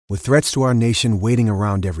With threats to our nation waiting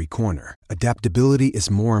around every corner, adaptability is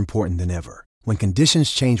more important than ever. When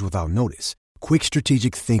conditions change without notice, quick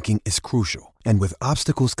strategic thinking is crucial. And with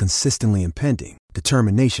obstacles consistently impending,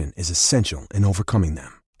 determination is essential in overcoming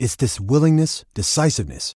them. It's this willingness,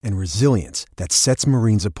 decisiveness, and resilience that sets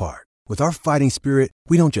Marines apart. With our fighting spirit,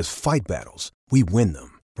 we don't just fight battles, we win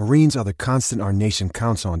them. Marines are the constant our nation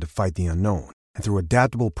counts on to fight the unknown. And through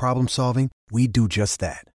adaptable problem solving, we do just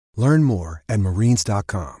that. Learn more at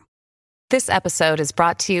marines.com. This episode is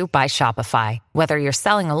brought to you by Shopify. Whether you're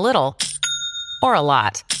selling a little or a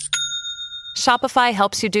lot, Shopify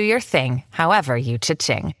helps you do your thing, however you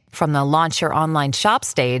cha-ching. From the launch your online shop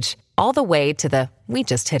stage, all the way to the we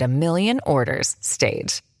just hit 1 million orders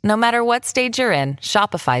stage. No matter what stage you're in,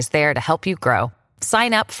 Shopify's there to help you grow.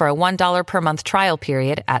 Sign up for a $1 per month trial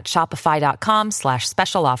period at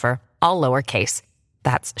shopify.com/special offer, all lowercase.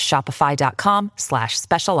 That's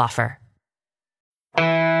shopify.com/special offer.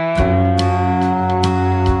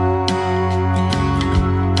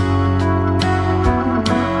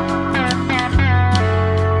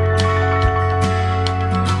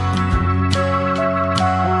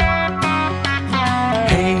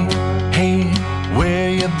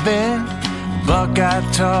 Buckeye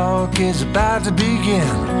Talk is about to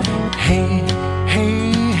begin. Hey,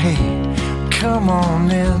 hey, hey, come on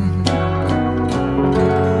in.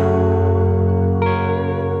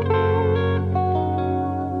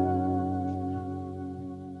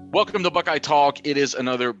 Welcome to Buckeye Talk. It is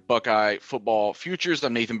another Buckeye Football Futures.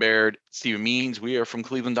 I'm Nathan Baird, Steven Means. We are from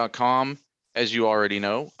Cleveland.com, as you already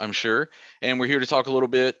know, I'm sure. And we're here to talk a little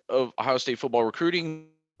bit of Ohio State football recruiting.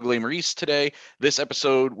 Maurice today. This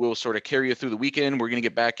episode will sort of carry you through the weekend. We're going to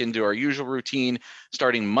get back into our usual routine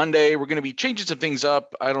starting Monday. We're going to be changing some things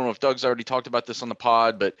up. I don't know if Doug's already talked about this on the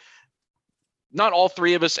pod, but not all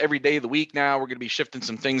three of us every day of the week now. We're going to be shifting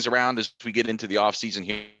some things around as we get into the off season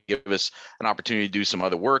here, give us an opportunity to do some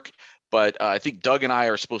other work. But I think Doug and I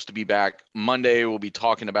are supposed to be back Monday. We'll be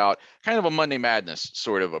talking about kind of a Monday Madness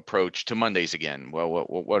sort of approach to Mondays again. Well,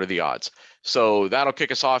 what are the odds? So that'll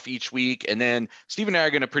kick us off each week. And then Steve and I are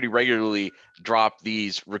going to pretty regularly drop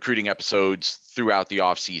these recruiting episodes throughout the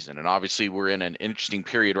off season. And obviously we're in an interesting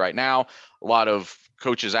period right now. A lot of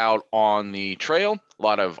coaches out on the trail, a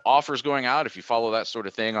lot of offers going out, if you follow that sort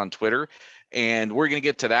of thing on Twitter. And we're going to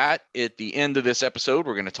get to that at the end of this episode.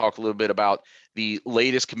 We're going to talk a little bit about the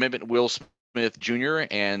latest commitment, Will Smith Jr.,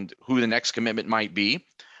 and who the next commitment might be.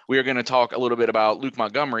 We are going to talk a little bit about Luke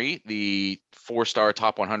Montgomery, the 4-star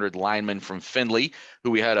top 100 lineman from Findlay,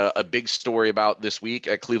 who we had a big story about this week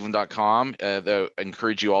at Cleveland.com that I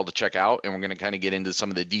encourage you all to check out. And we're going to kind of get into some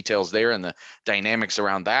of the details there and the dynamics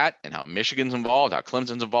around that and how Michigan's involved, how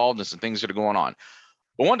Clemson's involved, and some things that are going on.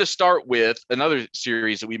 I wanted to start with another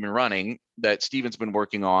series that we've been running that Steven's been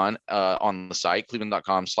working on the site,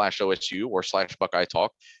 cleveland.com/OSU or /Buckeye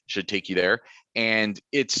Talk should take you there. And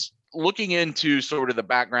it's looking into sort of the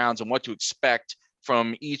backgrounds and what to expect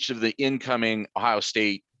from each of the incoming Ohio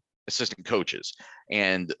State assistant coaches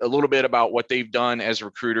and a little bit about what they've done as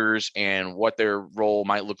recruiters and what their role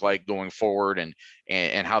might look like going forward and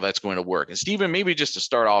how that's going to work. And Steven, maybe just to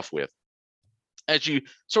start off with, as you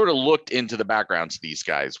sort of looked into the backgrounds of these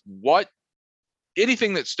guys,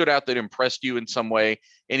 anything that stood out that impressed you in some way,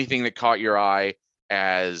 anything that caught your eye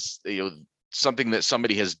as something that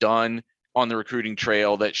somebody has done on the recruiting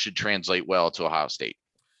trail that should translate well to Ohio State?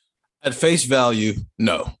 At face value,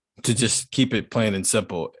 no, to just keep it plain and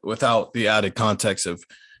simple without the added context of,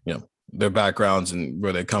 their backgrounds and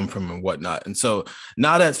where they come from and whatnot. And so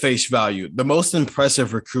not at face value, the most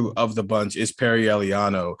impressive recruit of the bunch is Perry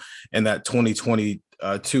Eliano in that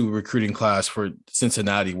 2022 recruiting class for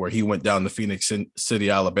Cincinnati, where he went down to Phoenix City,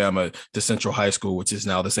 Alabama to Central High School, which is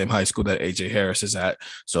now the same high school that AJ Harris is at.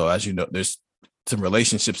 So as you know, there's some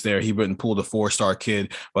relationships there. He went and pulled a 4-star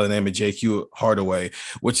kid by the name of JQ Hardaway,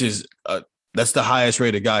 which is that's the highest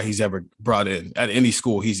rated guy he's ever brought in at any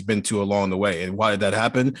school he's been to along the way. And why did that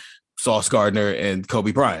happen? Sauce Gardner and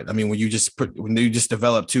Kobe Bryant. I mean, when you just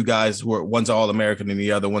develop two guys who are, one's All-American and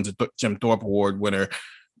the other one's a Jim Thorpe Award winner,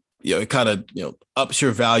 it kind of ups your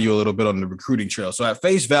value a little bit on the recruiting trail. So at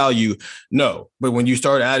face value, no. But when you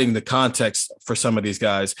start adding the context for some of these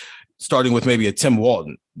guys, starting with maybe a Tim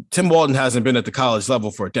Walton hasn't been at the college level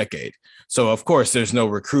for a decade. So of course there's no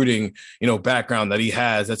recruiting, background that he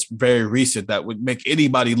has that's very recent that would make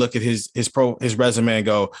anybody look at his resume and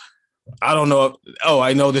go, I don't know.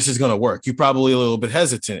 I know this is going to work. You're probably a little bit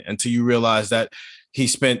hesitant until you realize that he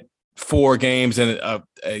spent 4 games and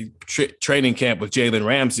a training camp with Jalen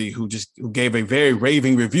Ramsey, who gave a very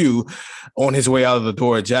raving review on his way out of the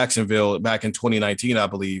door at Jacksonville back in 2019, I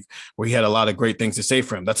believe, where he had a lot of great things to say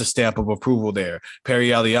for him. That's a stamp of approval there. Perry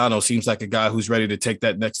Eliano seems like a guy who's ready to take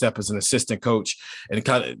that next step as an assistant coach. And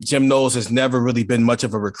Jim Knowles has never really been much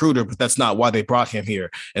of a recruiter, but that's not why they brought him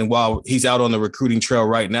here. And while he's out on the recruiting trail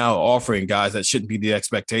right now, offering guys, that shouldn't be the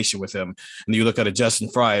expectation with him. And you look at a Justin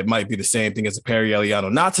Fry, it might be the same thing as a Perry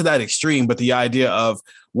Eliano. Not to that extreme, but the idea of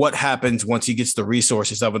what happens once he gets the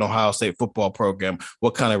resources of an Ohio State football program,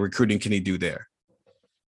 what kind of recruiting can he do there?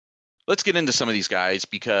 Let's get into some of these guys,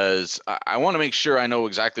 because I want to make sure I know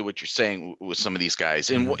exactly what you're saying with some of these guys.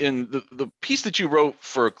 And in the piece that you wrote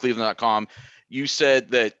for Cleveland.com, you said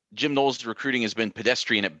that Jim Knowles' recruiting has been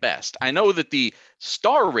pedestrian at best. I know that the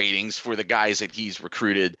star ratings for the guys that he's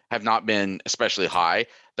recruited have not been especially high.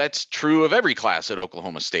 That's true of every class at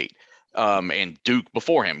Oklahoma State. And Duke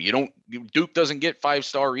before him. Duke doesn't get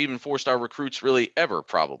 5-star or even 4-star recruits really ever,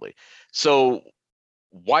 probably. So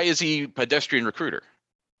why is he pedestrian recruiter?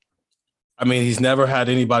 I mean, he's never had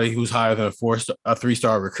anybody who's higher than a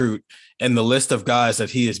 3-star recruit. And the list of guys that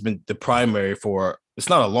he has been the primary for, it's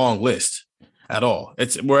not a long list at all.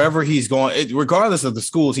 It's wherever he's gone, regardless of the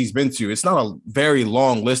schools he's been to, it's not a very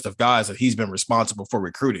long list of guys that he's been responsible for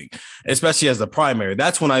recruiting, especially as the primary.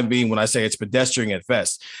 That's what I mean when I say it's pedestrian at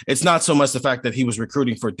best. It's not so much the fact that he was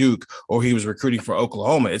recruiting for Duke or he was recruiting for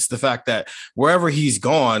Oklahoma. It's the fact that wherever he's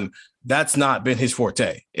gone, that's not been his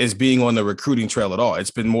forte, is being on the recruiting trail at all.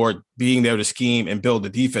 It's been more being there to scheme and build the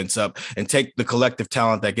defense up and take the collective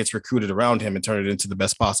talent that gets recruited around him and turn it into the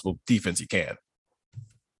best possible defense he can.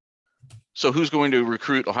 So who's going to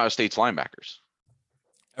recruit Ohio State's linebackers?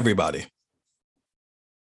 Everybody.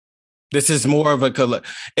 This is more of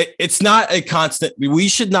it's not a constant. We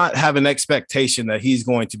should not have an expectation that he's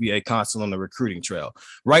going to be a constant on the recruiting trail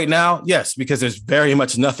right now. Yes, because there's very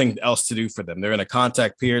much nothing else to do for them. They're in a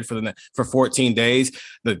contact period for 14 days.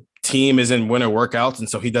 The team is in winter workouts. And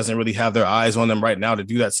so he doesn't really have their eyes on them right now to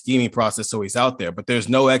do that scheming process. So he's out there, but there's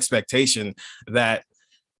no expectation that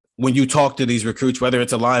when you talk to these recruits, whether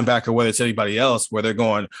it's a linebacker, whether it's anybody else, where they're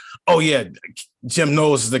going, oh yeah, Jim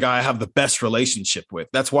Knowles is the guy I have the best relationship with.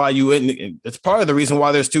 That's why it's part of the reason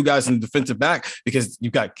why there's 2 guys in the defensive back, because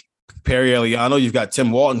you've got Perry Eliano, you've got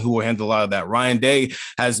Tim Walton, who will handle a lot of that. Ryan Day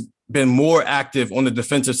has been more active on the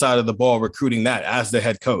defensive side of the ball, recruiting that as the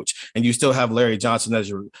head coach. And you still have Larry Johnson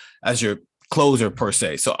as your closer per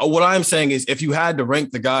se. So what I'm saying is, if you had to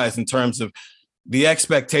rank the guys in terms of the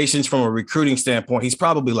expectations from a recruiting standpoint, he's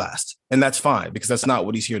probably last, and that's fine because that's not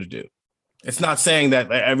what he's here to do. It's not saying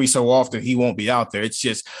that every so often he won't be out there. It's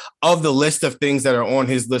just of the list of things that are on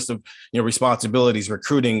his list of responsibilities,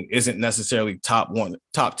 recruiting isn't necessarily top 1,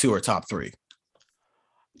 top 2, or top 3.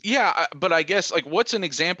 Yeah, but I guess what's an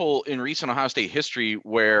example in recent Ohio State history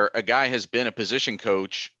where a guy has been a position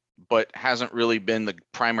coach but hasn't really been the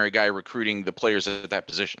primary guy recruiting the players at that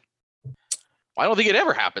position? I don't think it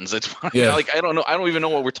ever happens. It's yeah. I don't know. I don't even know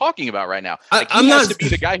what we're talking about right now. I'm he not has to be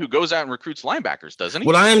the guy who goes out and recruits linebackers, doesn't he?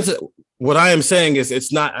 What I am saying is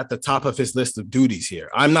it's not at the top of his list of duties here.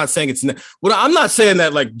 I'm not saying I'm not saying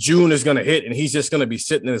that June is going to hit and he's just going to be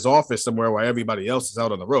sitting in his office somewhere while everybody else is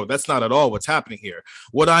out on the road. That's not at all what's happening here.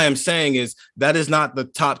 What I am saying is that is not the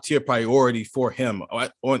top tier priority for him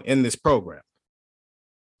in this program.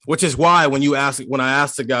 Which is why when I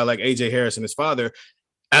asked a guy like AJ Harris and his father,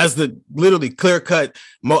 as the literally clear-cut,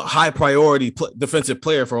 high priority defensive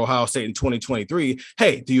player for Ohio State in 2023,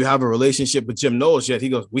 hey, do you have a relationship with Jim Knowles yet? He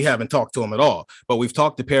goes, we haven't talked to him at all, but we've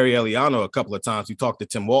talked to Perry Eliano a couple of times. We talked to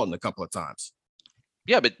Tim Walton a couple of times.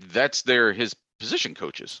 Yeah, but that's his position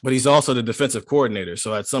coaches. But he's also the defensive coordinator,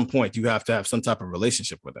 so at some point you have to have some type of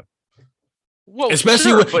relationship with him. Well,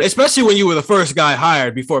 especially when you were the first guy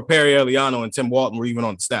hired before Perry Eliano and Tim Walton were even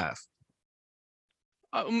on the staff.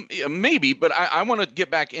 Maybe, but I want to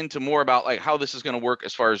get back into more about how this is going to work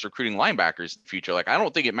as far as recruiting linebackers in the future. I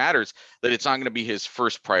don't think it matters that it's not going to be his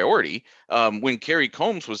first priority. When Kerry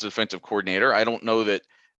Combs was defensive coordinator, I don't know that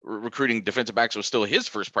recruiting defensive backs was still his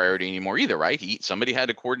first priority anymore either, right? Somebody had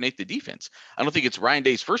to coordinate the defense. I don't think it's Ryan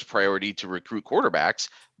Day's first priority to recruit quarterbacks,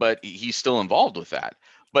 but he's still involved with that.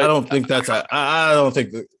 But I don't think I don't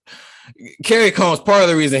think that Kerry Combs, part of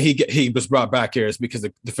the reason he was brought back here is because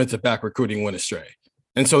the defensive back recruiting went astray.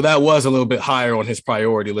 And so that was a little bit higher on his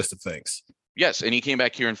priority list of things. Yes, and he came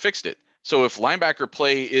back here and fixed it. So if linebacker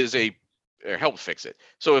play helped fix it.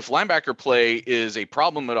 So if linebacker play is a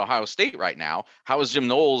problem at Ohio State right now, how is Jim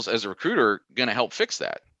Knowles as a recruiter going to help fix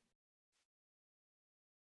that?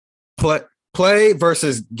 Play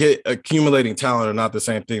versus accumulating talent are not the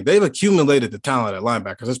same thing. They've accumulated the talent at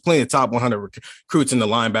linebackers. There's plenty of top 100 recruits in the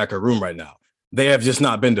linebacker room right now. They have just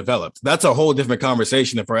not been developed. That's a whole different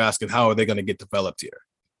conversation if we're asking how are they going to get developed here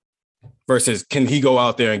versus can he go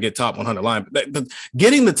out there and get top 100 linebacker.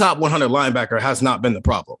 Getting the top 100 linebacker has not been the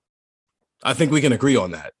problem. I think we can agree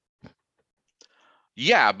on that.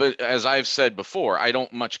 Yeah, but as I've said before, I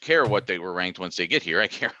don't much care what they were ranked once they get here. I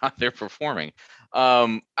care how they're performing.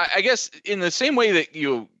 I guess in the same way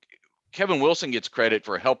that Kevin Wilson gets credit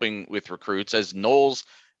for helping with recruits, has Knowles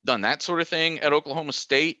done that sort of thing at Oklahoma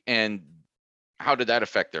State, and how did that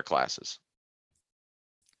affect their classes?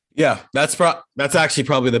 Yeah, that's actually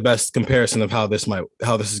probably the best comparison of how this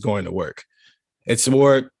is going to work. It's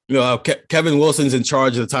more, Kevin Wilson's in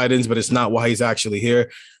charge of the tight ends, but it's not why he's actually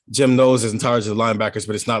here. Jim Knowles is in charge of the linebackers,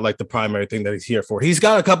 but it's not like the primary thing that he's here for. He's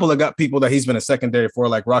got a couple of people that he's been a secondary for,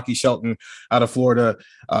 like Rocky Shelton out of Florida,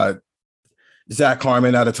 Zach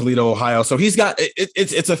Harmon out of Toledo, Ohio. So he's got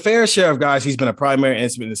it's a fair share of guys he's been a primary and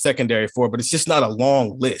it's been a secondary for, but it's just not a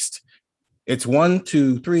long list. It's 1,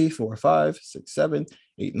 2, 3, 4, 5, 6, 7,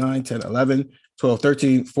 8, 9, 10, 11, 12,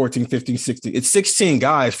 13, 14, 15, 16. It's 16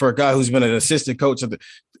 guys for a guy who's been an assistant coach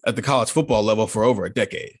at the college football level for over a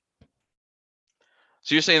decade.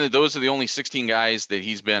 So you're saying that those are the only 16 guys that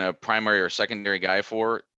he's been a primary or secondary guy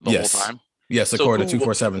for the whole time? Yes, according to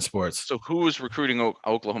 247 Sports. So who was recruiting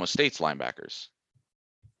Oklahoma State's linebackers?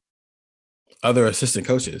 Other assistant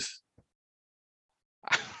coaches.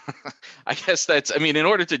 I guess in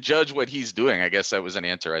order to judge what he's doing, I guess that was an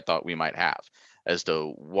answer I thought we might have as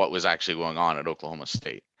to what was actually going on at Oklahoma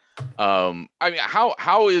State. So I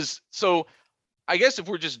guess if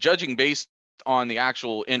we're just judging based on the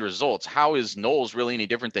actual end results, how is Knowles really any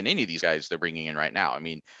different than any of these guys they're bringing in right now? I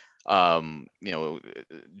mean,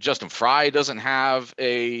 Justin Fry doesn't have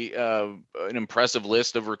an impressive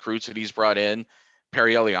list of recruits that he's brought in.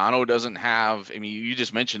 Perry Eliano doesn't have. I mean, you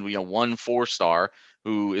just mentioned one 4-star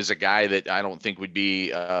who is a guy that I don't think would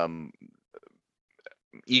be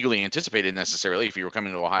eagerly anticipated necessarily if you were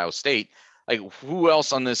coming to Ohio State. Like, who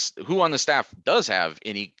on the staff does have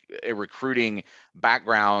a recruiting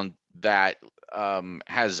background that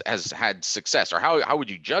has had success, or how would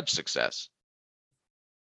you judge success?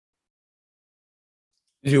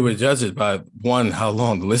 You would judge it by, one, how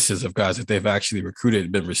long the list is of guys that they've actually recruited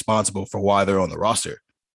and been responsible for why they're on the roster.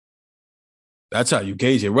 That's how you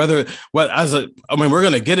gauge it. We're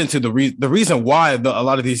going to get into the reason why a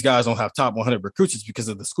lot of these guys don't have top 100 recruits is because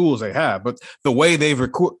of the schools they have. But the way they've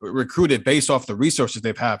recruited based off the resources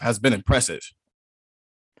they've have has been impressive.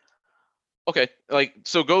 Okay,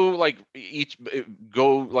 so go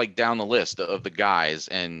down the list of the guys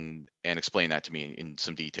and explain that to me in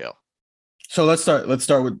some detail. So let's start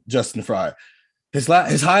with Justin Fry. His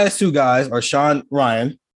highest two guys are Sean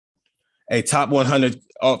Ryan, a top 100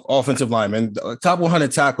 offensive lineman, top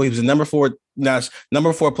 100 tackle. He was the number 4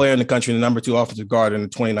 player in the country and the number 2 offensive guard in the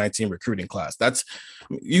 2019 recruiting class. That's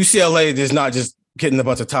UCLA is not just getting a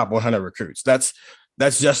bunch of top 100 recruits. That's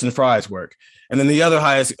Justin Fry's work. And then the other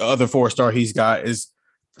 4-star he's got is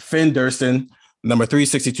Finn Durston, number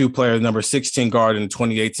 362 player, number 16 guard in the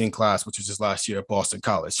 2018 class, which was his last year at Boston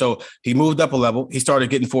College. So he moved up a level. He started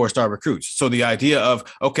getting 4-star recruits. So the idea of,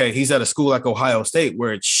 okay, he's at a school like Ohio State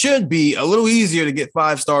where it should be a little easier to get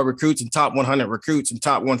 5-star recruits and top 100 recruits and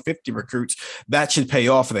top 150 recruits, that should pay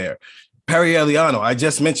off there. Perry Eliano, I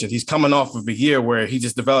just mentioned, he's coming off of a year where he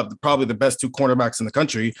just developed probably the best 2 cornerbacks in the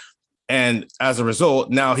country. And as a result,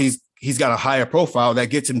 now he's got a higher profile that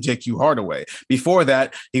gets him JQ Hardaway. Before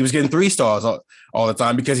that, he was getting 3 stars all the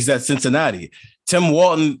time because he's at Cincinnati. Tim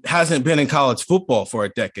Walton hasn't been in college football for a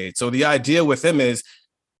decade. So the idea with him is,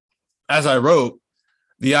 as I wrote,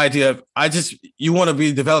 the idea of you want to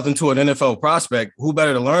be developed into an NFL prospect. Who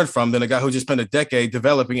better to learn from than a guy who just spent a decade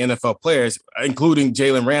developing NFL players, including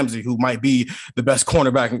Jalen Ramsey, who might be the best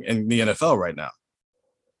cornerback in the NFL right now.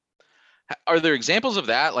 Are there examples of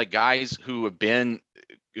that, like guys who have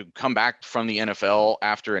come back from the NFL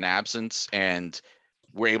after an absence and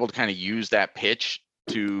were able to kind of use that pitch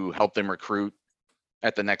to help them recruit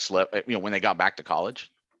at the next level, when they got back to college?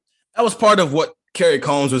 That was part of what Kerry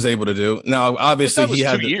Combs was able to do. Now, obviously, he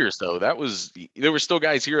had 2 years though. There were still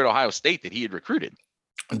guys here at Ohio State that he had recruited.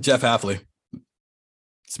 Jeff Hafley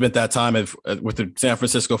spent that time with the San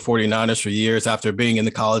Francisco 49ers for years after being in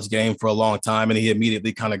the college game for a long time, and he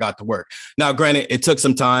immediately kind of got to work. Now, granted, it took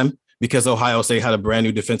some time because Ohio State had a brand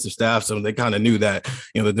new defensive staff, so they kind of knew that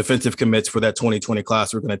the defensive commits for that 2020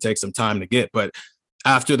 class were going to take some time to get. But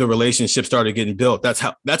after the relationship started getting built, that's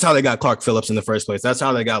how they got Clark Phillips in the first place. That's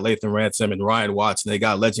how they got Lathan Ransom and Ryan Watts, and they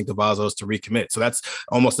got Legend Cavazos to recommit. So that's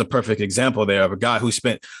almost a perfect example there of a guy who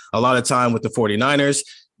spent a lot of time with the 49ers,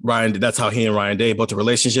 That's how he and Ryan Day built a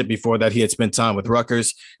relationship. Before that, he had spent time with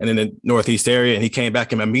Rutgers and in the Northeast area, and he came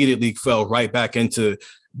back and immediately fell right back into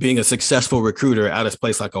being a successful recruiter at a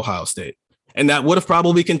place like Ohio State. And that would have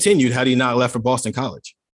probably continued had he not left for Boston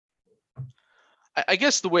College. I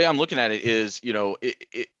guess the way I'm looking at it is,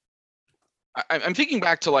 I'm thinking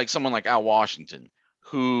back to like someone like Al Washington,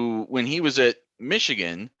 who, when he was at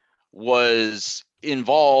Michigan, was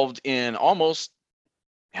involved in almost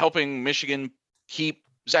helping Michigan keep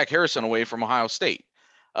Zach Harrison away from Ohio State.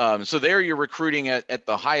 So there you're recruiting at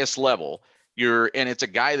the highest level. And it's a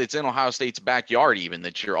guy that's in Ohio State's backyard, even,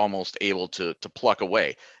 that you're almost able to pluck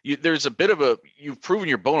away. There's a bit of you've proven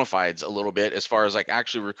your bona fides a little bit as far as like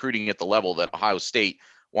actually recruiting at the level that Ohio State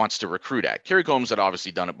wants to recruit at. Kerry Combs had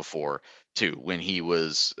obviously done it before too, when he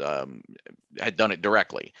was had done it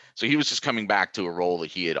directly. So he was just coming back to a role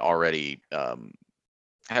that he had already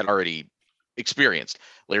experienced.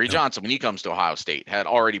 Larry Johnson, when he comes to Ohio State, had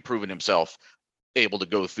already proven himself able to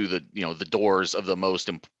go through the doors of the most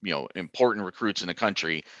important recruits in the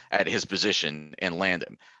country at his position and land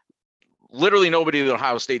him. Literally nobody that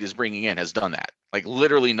Ohio State is bringing in has done that. Like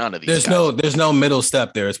literally none of these. There's no middle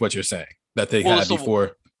step there, is what you're saying, that they had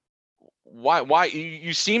before. Why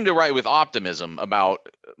you seem to write with optimism about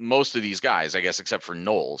most of these guys, I guess, except for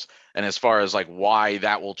Knowles. And as far as like why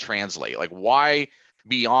that will translate, like why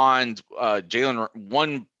beyond Jalen,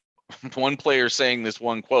 one player saying this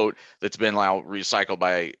one quote that's been now recycled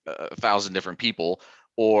by 1,000 different people,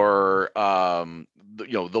 or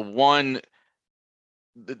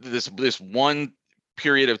this one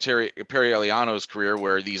period of Perry Eliano's career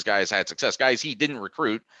where these guys had success, guys he didn't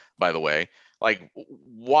recruit, by the way. Like,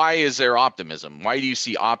 why is there optimism? Why do you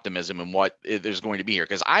see optimism in what there's going to be here?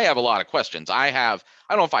 Because I have a lot of questions. I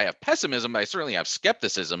don't know if I have pessimism, but I certainly have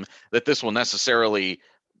skepticism that this will necessarily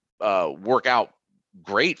work out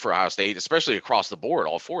great for Ohio State, especially across the board,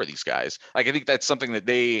 all four of these guys. Like, I think that's something that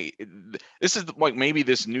this is like maybe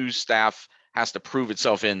this new staff has to prove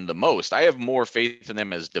itself in the most. I have more faith in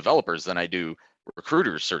them as developers than I do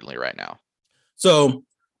recruiters, certainly right now. So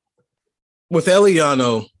with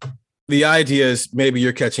Eliano, the idea is maybe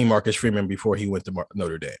you're catching Marcus Freeman before he went to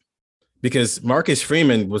Notre Dame, because Marcus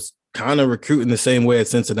Freeman was kind of recruiting the same way at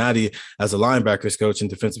Cincinnati as a linebackers coach and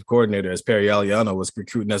defensive coordinator as Perry Eliano was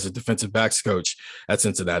recruiting as a defensive backs coach at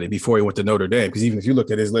Cincinnati before he went to Notre Dame. Because even if you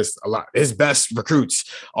look at his list, his best recruits,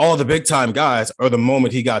 all the big time guys, are the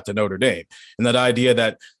moment he got to Notre Dame. And that idea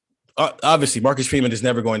that obviously Marcus Freeman is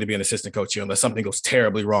never going to be an assistant coach here unless something goes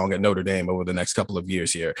terribly wrong at Notre Dame over the next couple of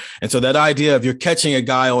years here. And so that idea of you're catching a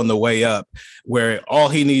guy on the way up where all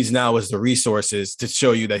he needs now is the resources to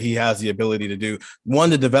show you that he has the ability to do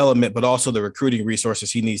the development, but also the recruiting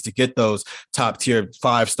resources he needs to get those top tier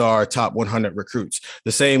 5-star top 100 recruits.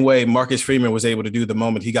 The same way Marcus Freeman was able to do the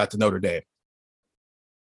moment he got to Notre Dame.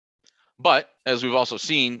 But as we've also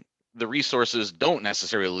seen, the resources don't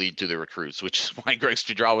necessarily lead to the recruits, which is why Greg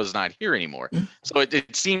Studrawa is not here anymore. So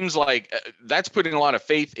it seems like that's putting a lot of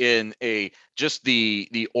faith in just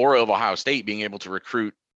the aura of Ohio State being able to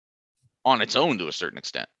recruit on its own to a certain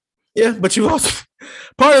extent. Yeah, but you also,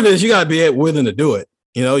 part of it is you got to be willing to do it.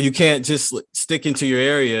 You know, you can't just stick into your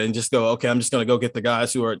area and just go, okay, I'm just going to go get the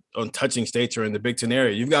guys who are on touching states or in the Big Ten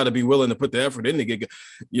area. You've got to be willing to put the effort in to get,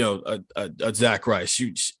 a Zach Rice.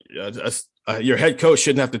 Your head coach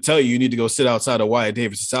shouldn't have to tell you need to go sit outside of Wyatt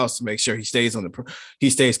Davis' house to make sure he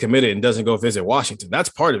stays committed and doesn't go visit Washington. That's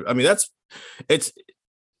part of it. I mean, it's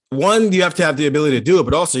one, you have to have the ability to do it,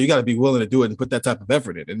 but also you got to be willing to do it and put that type of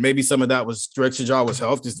effort in. And maybe some of that was Greg Studrawa's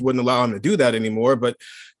health just wouldn't allow him to do that anymore. But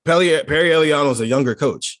Perry Eliano is a younger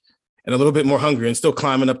coach and a little bit more hungry and still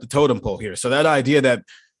climbing up the totem pole here. So that idea that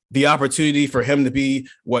the opportunity for him to be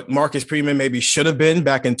what Marcus Freeman maybe should have been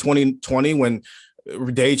back in 2020 when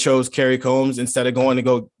Day chose Kerry Combs instead of going to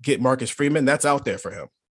go get Marcus Freeman, that's out there for him.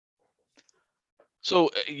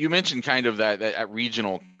 So you mentioned kind of that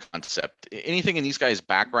regional concept. Anything in these guys'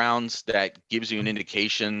 backgrounds that gives you an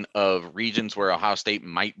indication of regions where Ohio State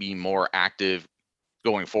might be more active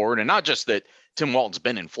going forward? And not just that Tim Walton's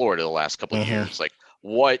been in Florida the last couple of years. Like,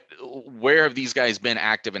 where have these guys been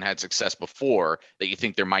active and had success before that you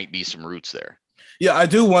think there might be some roots there? Yeah, I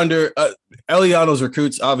do wonder. Eliano's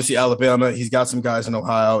recruits, obviously Alabama. He's got some guys in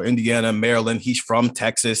Ohio, Indiana, Maryland. He's from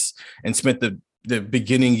Texas and spent the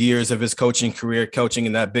beginning years of his coaching career coaching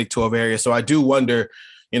in that Big 12 area. So I do wonder,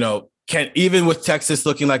 even with Texas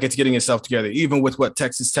looking like it's getting itself together, even with what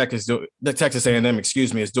Texas Tech is doing, the Texas A&M,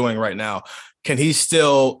 is doing right now, can he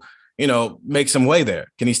still make some way there?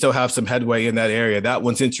 Can he still have some headway in that area? That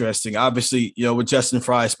one's interesting. Obviously, with Justin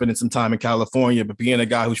Fry spending some time in California, but being a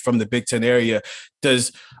guy who's from the Big Ten area,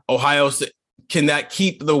 does Ohio State, can that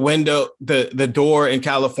keep the window, the door in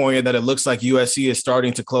California that it looks like USC is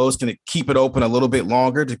starting to close? Can it keep it open a little bit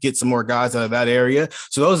longer to get some more guys out of that area?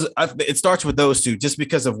 So it starts with those two, just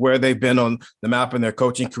because of where they've been on the map in their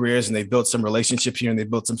coaching careers, and they've built some relationships here and they've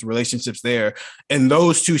built some relationships there. In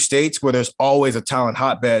those two states where there's always a talent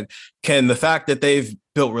hotbed, can the fact that they've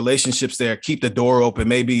built relationships there keep the door open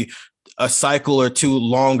maybe a cycle or two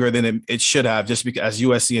longer than it should have, just because as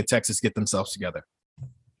USC and Texas get themselves together?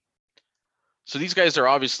 So these guys are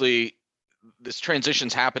obviously, this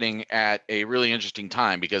transition's happening at a really interesting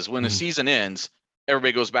time, because when the season ends,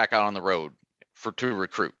 everybody goes back out on the road to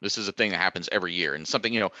recruit. This is a thing that happens every year, and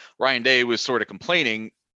something, Ryan Day was sort of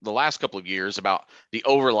complaining the last couple of years about the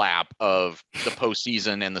overlap of the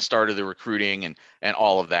postseason and the start of the recruiting and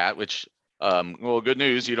all of that, which, well, good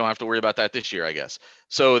news, you don't have to worry about that this year, I guess.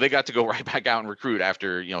 So they got to go right back out and recruit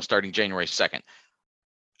after, starting January 2nd.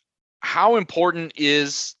 How important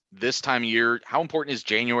is this time of year? How important is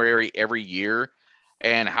January every year?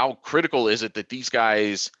 And how critical is it that these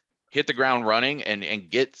guys hit the ground running and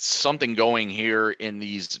get something going here in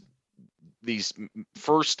these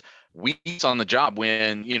first weeks on the job,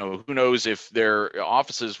 when, who knows if their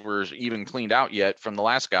offices were even cleaned out yet from the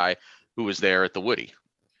last guy who was there at the Woody?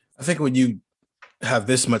 I think when you have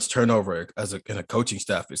this much turnover in a coaching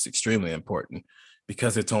staff, it's extremely important,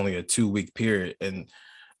 because it's only a 2-week period. And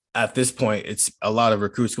at this point, it's a lot of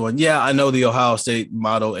recruits going, yeah, I know the Ohio State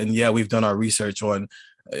model, and yeah, we've done our research on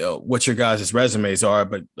what your guys' resumes are,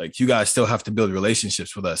 but like, you guys still have to build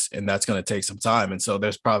relationships with us, and that's going to take some time. And so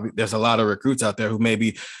there's a lot of recruits out there who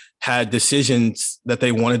maybe had decisions that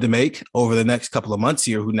they wanted to make over the next couple of months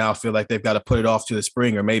here, who now feel like they've got to put it off to the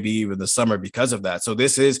spring or maybe even the summer because of that. So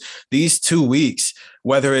these 2 weeks,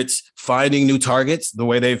 whether it's finding new targets, the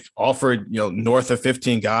way they've offered, north of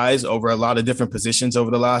 15 guys over a lot of different positions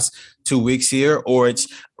over the last 2 weeks here, or it's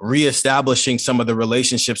reestablishing some of the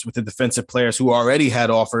relationships with the defensive players who already had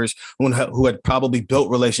offers, who had probably built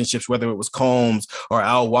relationships, whether it was Combs or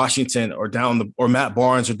Al Washington or Matt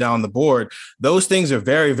Barnes or down the board. Those things are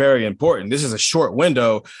very, very important. This is a short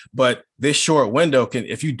window, but this short window can,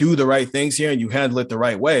 if you do the right things here and you handle it the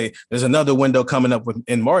right way, there's another window coming up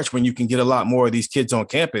in March when you can get a lot more of these kids on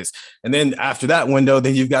campus. And then after that window,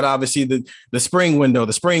 then you've got obviously the spring window,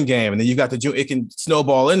 the spring game. And then you've got it can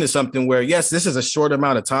snowball into something where, yes, this is a short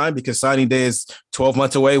amount of time because signing day is 12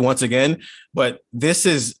 months away once again, but this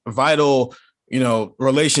is vital,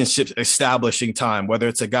 relationships establishing time, whether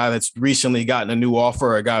it's a guy that's recently gotten a new offer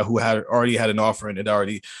or a guy who had already had an offer and had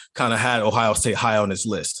already kind of had Ohio State high on his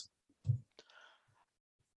list.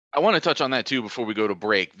 I want to touch on that too before we go to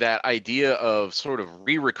break, that idea of sort of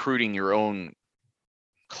re-recruiting your own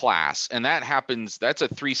class. And that happens, that's a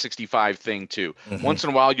 365 thing too. Mm-hmm. Once in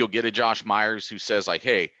a while, you'll get a Josh Myers who says like,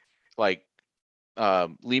 hey, like,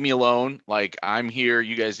 leave me alone. Like, I'm here.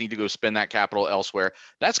 You guys need to go spend that capital elsewhere.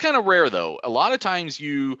 That's kind of rare though. A lot of times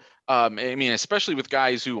especially with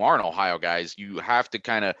guys who aren't Ohio guys, you have to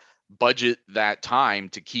kind of budget that time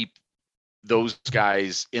to keep those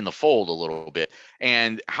guys in the fold a little bit.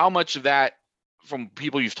 And how much of that from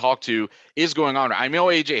people you've talked to is going on? I know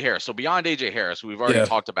AJ Harris. So beyond AJ Harris, who we've already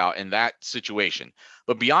talked about in that situation,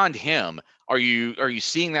 but beyond him, are you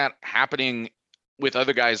seeing that happening with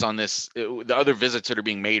other guys on this, the other visits that are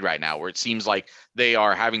being made right now, where it seems like they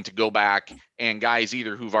are having to go back, and guys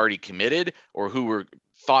either who've already committed or who were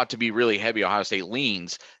thought to be really heavy Ohio State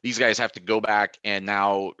leans, these guys have to go back and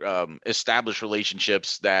now establish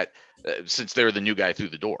relationships that since they're the new guy through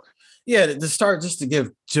the door. Yeah, to start, just to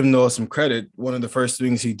give Jim Knowles some credit, one of the first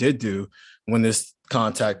things he did do when this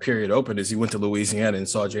contact period opened is he went to Louisiana and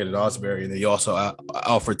saw Jaden Osbury, and then he also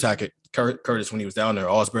Alfred Tackett Curtis when he was down there.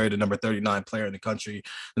 Osbury, the number 39 player in the country,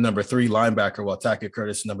 the number 3 linebacker, while Tackett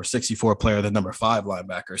Curtis, the number 64 player, the number 5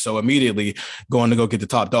 linebacker. So immediately going to go get the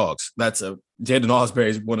top dogs. Jaden Osbury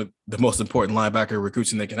is one of the most important linebacker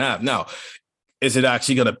recruits they can have. Now, is it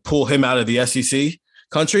actually going to pull him out of the SEC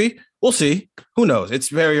country? We'll see. Who knows? It's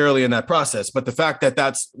very early in that process. But the fact that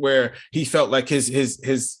that's where he felt like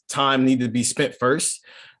his time needed to be spent first,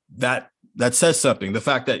 that says something. The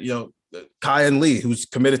fact that, Kyan Lee, who's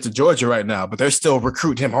committed to Georgia right now, but they're still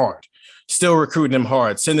recruiting him hard.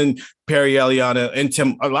 Sending Perry Eliana and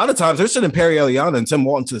Tim. A lot of times they're sending Perry Eliana and Tim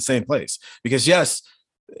Walton to the same place because, yes,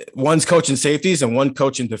 one's coaching safeties and one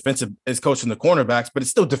coaching defensive is coaching the cornerbacks, but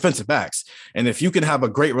it's still defensive backs. And if you can have a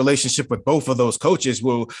great relationship with both of those coaches,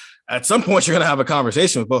 well, at some point you're going to have a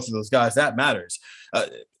conversation with both of those guys. That matters.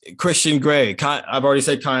 Christian Gray, I've already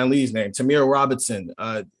said Kyan Lee's name, Tamir Robinson,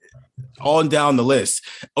 on down the list.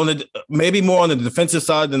 Maybe more on the defensive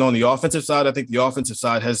side than on the offensive side. I think the offensive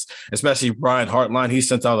side has, especially Brian Hartline, he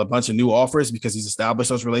sent out a bunch of new offers because he's established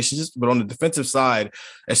those relationships. But on the defensive side,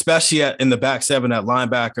 especially in the back seven, that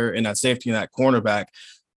linebacker and that safety and that cornerback,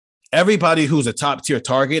 everybody who's a top tier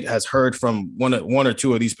target has heard from one or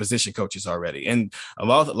two of these position coaches already. And a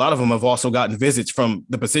lot of them have also gotten visits from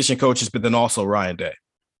the position coaches, but then also Ryan Day.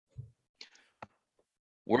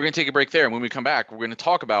 We're going to take a break there. And when we come back, we're going to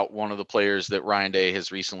talk about one of the players that Ryan Day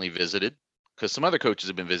has recently visited, because some other coaches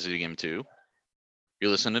have been visiting him too.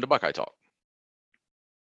 You're listening to Buckeye Talk.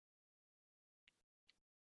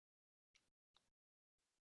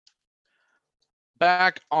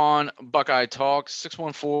 Back on Buckeye Talk,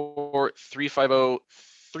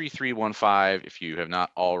 614-350-3315. If you have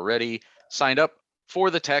not already signed up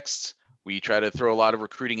for the texts, we try to throw a lot of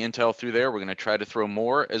recruiting intel through there. We're going to try to throw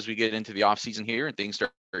more as we get into the offseason here and things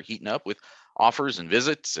start heating up with offers and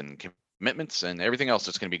visits and commitments and everything else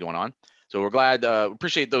that's going to be going on. So we're glad,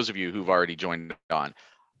 appreciate those of you who've already joined on.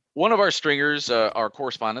 One of our stringers, our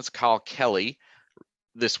correspondents, Kyle Kelly,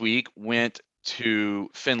 this week went to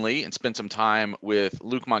Findlay and spent some time with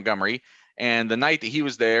Luke Montgomery. And the night that he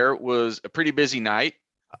was there was a pretty busy night.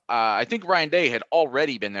 I think Ryan Day had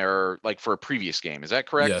already been there like for a previous game. Is that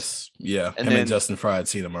correct? Yes. Yeah. And then Justin Fry had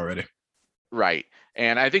seen him already. Right.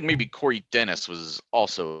 And I think maybe Corey Dennis was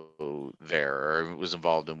also there or was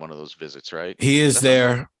involved in one of those visits, right? He is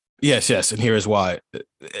there. Yes. And here is why.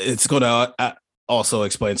 It's going to also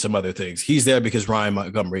explain some other things. He's there because Ryan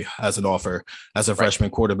Montgomery has an offer as a freshman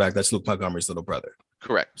quarterback. That's Luke Montgomery's little brother.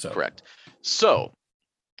 Correct. So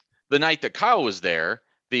the night that Kyle was there,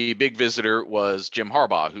 the big visitor was Jim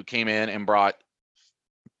Harbaugh, who came in and brought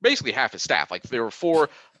basically half his staff. Like there were 4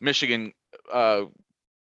 Michigan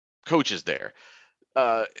coaches there.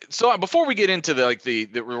 So before we get into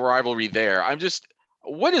the rivalry there,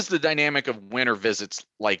 what is the dynamic of winter visits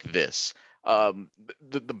like this?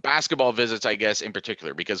 The basketball visits, I guess, in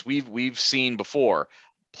particular, because we've seen before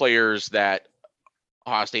players that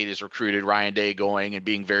Ohio State has recruited, Ryan Day going and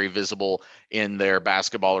being very visible in their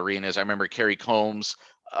basketball arenas. I remember Kerry Combs.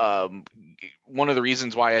 One of the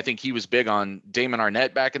reasons why I think he was big on Damon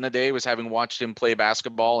Arnett back in the day was having watched him play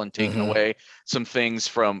basketball and taken away some things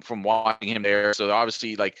from watching him there. So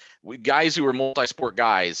obviously, like guys who are multi-sport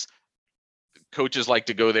guys, coaches like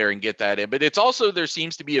to go there and get that in. But it's also, there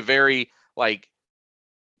seems to be a very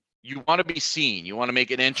you want to be seen, you want to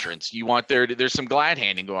make an entrance, there's some glad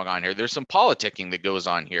handing going on here. There's some politicking that goes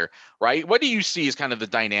on here, right? What do you see as kind of the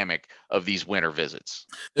dynamic of these winter visits?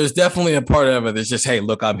 There's definitely a part of it that's just, hey,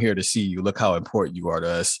 look, I'm here to see you. Look how important you are to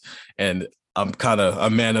us. And I'm kind of a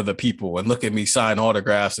man of the people, and look at me sign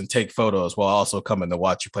autographs and take photos while also coming to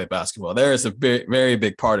watch you play basketball. There is a very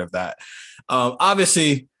big part of that.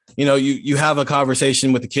 Obviously, you have a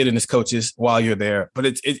conversation with the kid and his coaches while you're there, but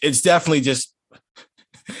it's definitely just,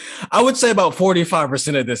 I would say about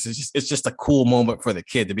 45% of this it's just a cool moment for the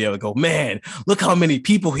kid to be able to go, man, look how many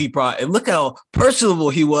people he brought and look how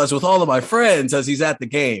personable he was with all of my friends as he's at the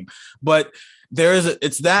game. But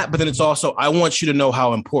it's that, but then it's also, I want you to know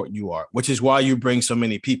how important you are, which is why you bring so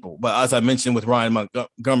many people. But as I mentioned with Ryan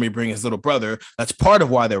Montgomery bringing his little brother, that's part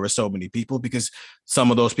of why there were so many people, because some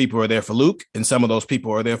of those people are there for Luke and some of those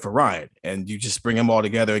people are there for Ryan, and you just bring them all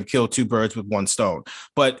together and kill 2 birds with 1 stone.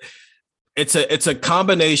 But it's a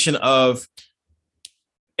combination of,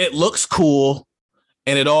 it looks cool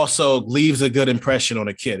and it also leaves a good impression on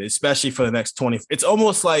a kid, especially for the next 20. It's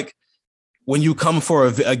almost like when you come for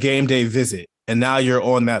a game day visit and now you're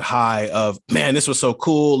on that high of, man, this was so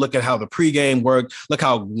cool. Look at how the pregame worked. Look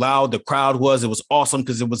how loud the crowd was. It was awesome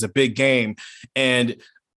because it was a big game. And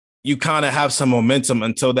you kind of have some momentum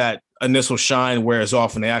until that initial shine wears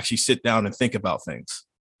off and they actually sit down and think about things.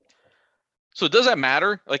 So does that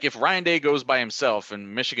matter? Like if Ryan Day goes by himself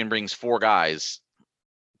and Michigan brings 4 guys,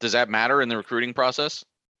 does that matter in the recruiting process?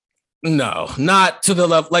 No, not to the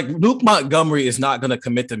level. Like Luke Montgomery is not going to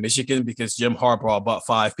commit to Michigan because Jim Harbaugh brought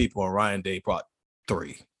 5 people and Ryan Day brought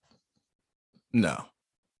 3. No,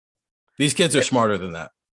 these kids are smarter than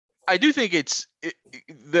that. I do think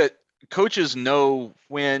that coaches know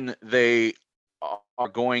when they are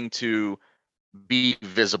going to be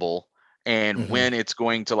visible and when it's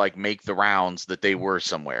going to like make the rounds that they were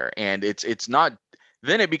somewhere. And it's not,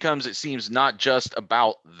 then it seems not just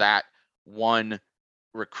about that one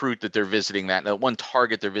recruit that they're visiting, that one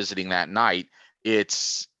target they're visiting that night.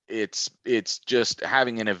 It's just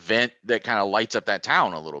having an event that kind of lights up that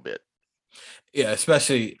town a little bit. Yeah,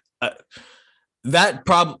 especially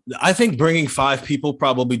I think bringing 5 people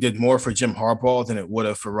probably did more for Jim Harbaugh than it would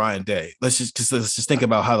have for Ryan Day. Let's just think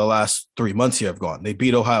about how the last 3 months here have gone. They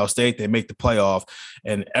beat Ohio State, they make the playoff,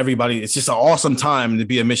 and everybody. It's just an awesome time to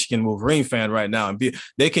be a Michigan Wolverine fan right now, and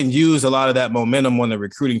they can use a lot of that momentum on the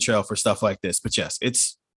recruiting trail for stuff like this. But yes,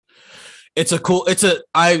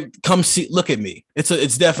 look at me.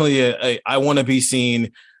 It's definitely I want to be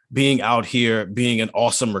seen being out here, being an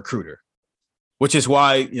awesome recruiter. Which is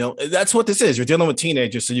why, that's what this is. You're dealing with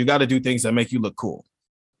teenagers, so you got to do things that make you look cool.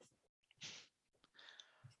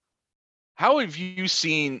 How have you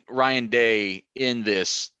seen Ryan Day in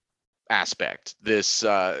this aspect? This,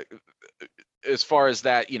 as far as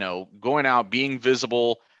that, going out, being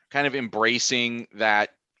visible, kind of embracing that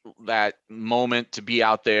moment to be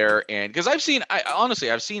out there. And because I've seen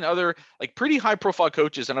other like pretty high profile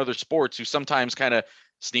coaches in other sports who sometimes kind of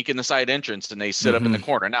sneak in the side entrance and they sit up in the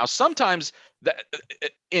corner. Now, sometimes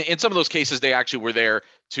in some of those cases, they actually were there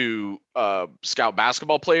to scout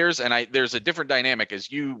basketball players. And there's a different dynamic,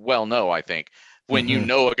 as you well know, I think, when you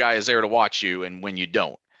know a guy is there to watch you and when you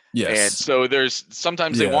don't. Yes. And so there's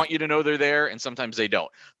sometimes they want you to know they're there and sometimes they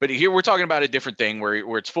don't. But here we're talking about a different thing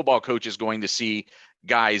where it's football coaches going to see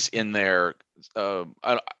guys in their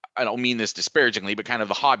I don't mean this disparagingly, but kind of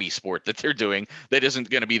the hobby sport that they're doing that isn't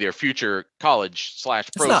going to be their future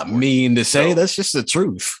college/pro. It's not sport. Mean to say. That's just the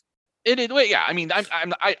truth. Yeah. I mean,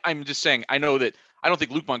 I'm just saying. I know that I don't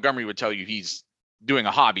think Luke Montgomery would tell you he's doing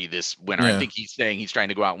a hobby this winter. Yeah. I think he's saying he's trying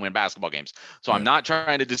to go out and win basketball games. So I'm not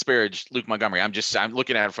trying to disparage Luke Montgomery. I'm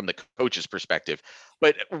looking at it from the coach's perspective.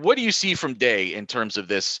 But what do you see from Day in terms of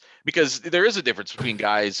this? Because there is a difference between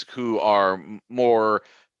guys who are more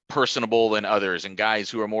personable than others and guys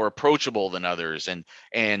who are more approachable than others.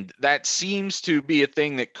 And that seems to be a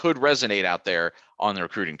thing that could resonate out there on the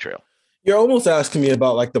recruiting trail. You're almost asking me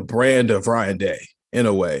about like the brand of Ryan Day in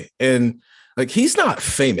a way. And like, he's not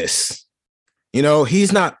famous,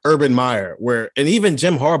 he's not Urban Meyer and even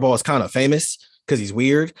Jim Harbaugh is kind of famous because he's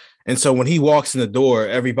weird. And so when he walks in the door,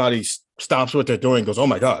 everybody stops what they're doing and goes, oh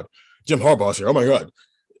my God, Jim Harbaugh's here. Oh my God.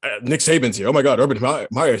 Nick Saban's here. Oh my God, Urban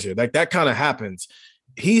Meyer's here. Like that kind of happens.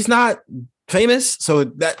 He's not famous, so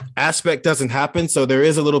that aspect doesn't happen. So there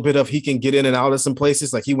is a little bit of he can get in and out of some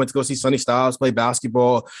places. Like he went to go see Sonny Styles play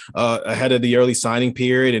basketball ahead of the early signing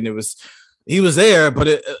period, and he was there,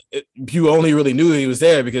 but you only really knew he was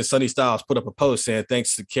there because Sonny Styles put up a post saying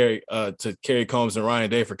thanks to Kerry Combs and Ryan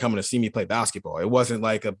Day for coming to see me play basketball. It wasn't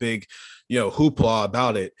like a big hoopla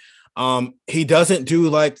about it. He doesn't do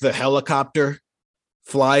like the helicopter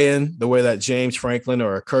fly in the way that James Franklin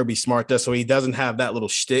or Kirby Smart does. So he doesn't have that little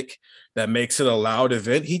shtick that makes it a loud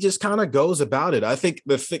event. He just kind of goes about it. I think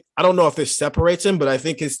I don't know if this separates him, but I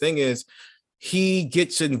think his thing is he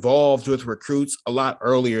gets involved with recruits a lot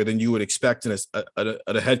earlier than you would expect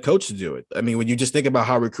a head coach to do it. I mean, when you just think about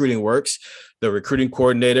how recruiting works, the recruiting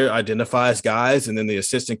coordinator identifies guys and then the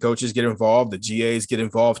assistant coaches get involved, the GAs get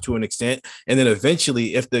involved to an extent. And then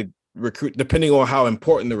eventually if the recruit, depending on how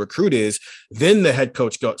important the recruit is, then the head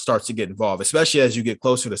coach starts to get involved, especially as you get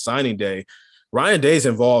closer to signing day. Ryan Day's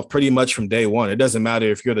involved pretty much from day one. It doesn't matter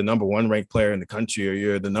if you're the number 1 ranked player in the country or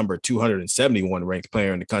you're the number 271 ranked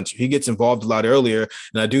player in the country. He gets involved a lot earlier.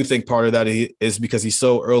 And I do think part of that is because he's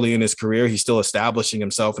so early in his career. He's still establishing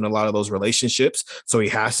himself in a lot of those relationships. So he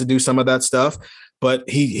has to do some of that stuff. But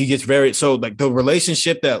he gets like the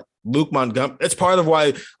relationship that Luke Montgomery, it's part of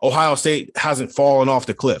why Ohio State hasn't fallen off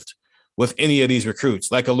the cliff with any of these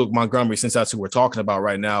recruits, like a Luke Montgomery, since that's who we're talking about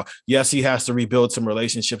right now. Yes, he has to rebuild some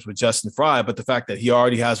relationships with Justin Fry, but the fact that he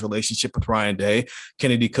already has a relationship with Ryan Day,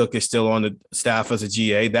 Kennedy Cook is still on the staff as a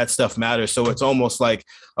GA, that stuff matters. So it's almost like,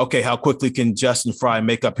 okay, how quickly can Justin Fry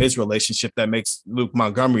make up his relationship that makes Luke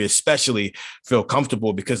Montgomery especially feel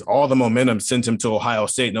comfortable, because all the momentum sends him to Ohio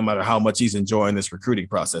State, no matter how much he's enjoying this recruiting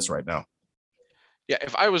process right now. Yeah,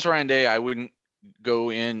 if I was Ryan Day, I wouldn't go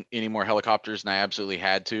in any more helicopters than I absolutely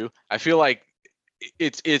had to. I feel like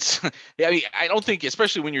it's yeah, I mean, I don't think,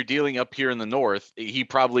 especially when you're dealing up here in the north, he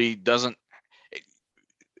probably doesn't.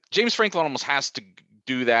 James Franklin almost has to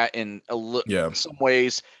do that in some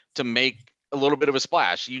ways to make a little bit of a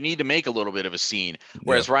splash. You need to make a little bit of a scene.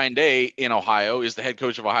 Whereas Ryan Day in Ohio is the head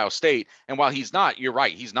coach of Ohio State, and while he's not, you're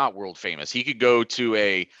right, he's not world famous. He could go to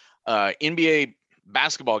a NBA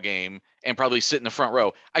basketball game and probably sit in the front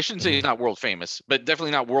row. I shouldn't say he's not world famous, but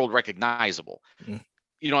definitely not world recognizable.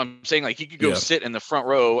 You know what I'm saying? Like he could go sit in the front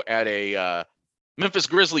row at a Memphis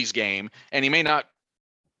Grizzlies game and he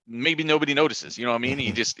maybe nobody notices, you know what I mean?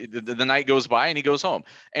 He just, the night goes by and he goes home.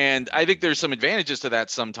 And I think there's some advantages to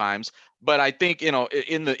that sometimes, but I think,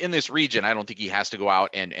 in this region, I don't think he has to go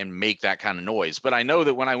out and make that kind of noise. But I know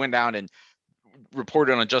that when I went down and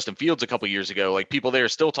reported on Justin Fields a couple years ago, like people there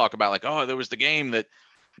still talk about like, oh, there was the game that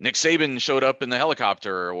Nick Saban showed up in the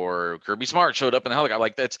helicopter or Kirby Smart showed up in the helicopter.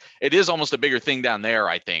 Like it is almost a bigger thing down there,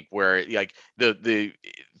 I think, where like the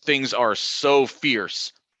things are so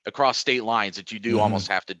fierce across state lines that you do almost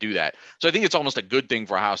have to do that. So I think it's almost a good thing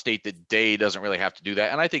for Ohio State that Day doesn't really have to do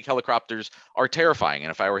that. And I think helicopters are terrifying. And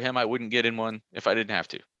if I were him, I wouldn't get in one if I didn't have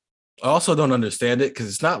to. I also don't understand it because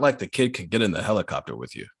it's not like the kid can get in the helicopter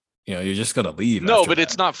with you. You know, you're just going to leave. No, but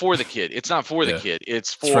it's not for the kid. It's not for the kid.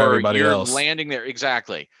 It's for everybody else. Landing there.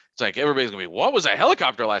 Exactly. It's like everybody's going to be, what was a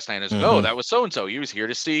helicopter last night? It's like, oh, that was so-and-so. He was here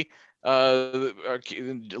to see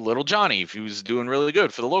little Johnny, if he was doing really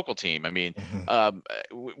good for the local team. I mean, I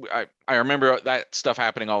remember that stuff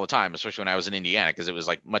happening all the time, especially when I was in Indiana, because it was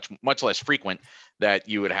like much less frequent that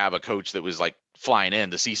you would have a coach that was like flying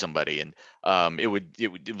in to see somebody. And it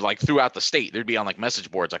would like throughout the state, there'd be on like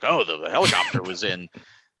message boards like, oh, the helicopter was in.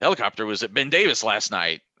 Helicopter was at Ben Davis last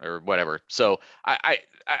night or whatever. So I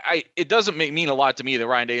it doesn't mean a lot to me that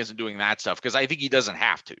Ryan Day isn't doing that stuff, because I think he doesn't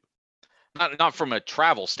have to, not from a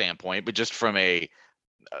travel standpoint, but just from a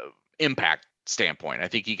impact standpoint. I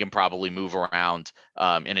think he can probably move around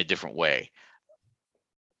in a different way.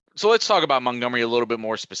 So let's talk about Montgomery a little bit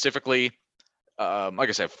more specifically. Like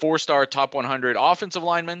I said, 4-star, top 100 offensive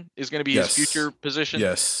lineman is going to be his future position.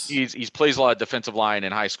 Yes. He's plays a lot of defensive line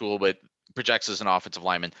in high school, but projects as an offensive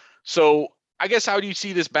lineman. So I guess, how do you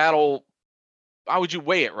see this battle? How would you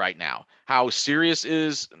weigh it right now? How serious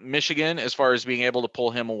is Michigan as far as being able to pull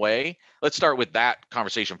him away? Let's start with that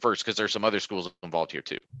conversation first, because there's some other schools involved here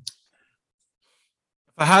too.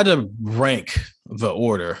 If I had to rank the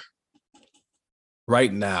order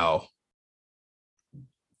right now,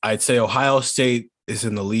 I'd say Ohio State is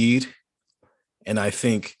in the lead. And I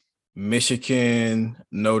think Michigan,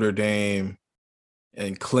 Notre Dame,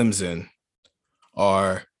 and Clemson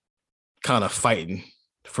are kind of fighting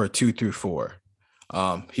for 2 through 4.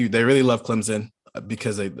 They really love Clemson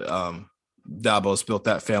because Dabo's built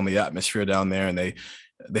that family atmosphere down there, and they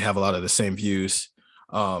have a lot of the same views.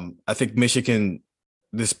 I think Michigan,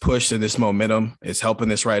 this push and this momentum is helping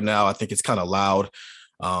this right now. I think it's kind of loud.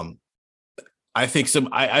 I think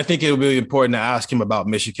it would be important to ask him about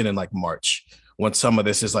Michigan in like March, when some of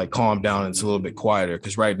this is like calmed down and it's a little bit quieter.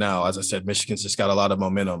 Because right now, as I said, Michigan's just got a lot of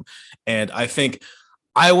momentum. And I think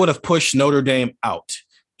I would have pushed Notre Dame out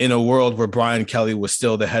in a world where Brian Kelly was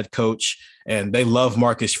still the head coach, and they love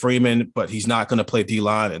Marcus Freeman, but he's not going to play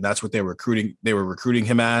D-line. And that's what they were recruiting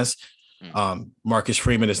him as. Marcus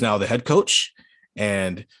Freeman is now the head coach,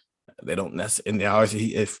 and they don't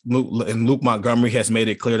necessarily. If Luke Montgomery has made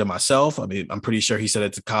it clear to myself, I mean, I'm pretty sure he said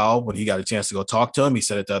it to Kyle when he got a chance to go talk to him. He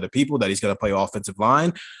said it to other people that he's going to play offensive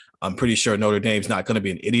line. I'm pretty sure Notre Dame's not going to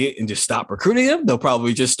be an idiot and just stop recruiting him. They'll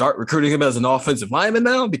probably just start recruiting him as an offensive lineman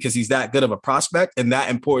now, because he's that good of a prospect and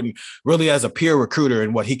that important really as a peer recruiter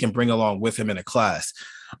and what he can bring along with him in a class.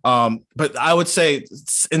 But I would say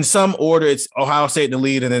in some order, it's Ohio State in the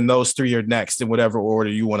lead, and then those 3 are next in whatever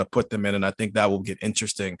order you want to put them in. And I think that will get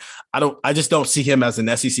interesting. I just don't see him as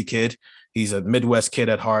an SEC kid. He's a Midwest kid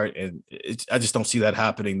at heart, and I just don't see that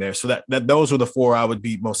happening there. So that those were the 4 I would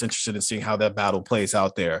be most interested in seeing how that battle plays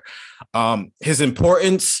out there. His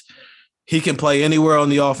importance, he can play anywhere on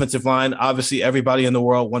the offensive line. Obviously, everybody in the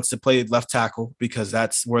world wants to play left tackle because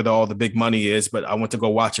that's where all the big money is. But I went to go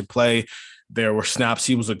watch him play. There were snaps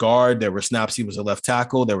he was a guard. There were snaps he was a left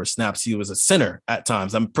tackle. There were snaps he was a center at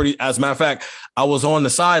times. As a matter of fact, I was on the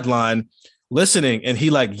sideline listening, and he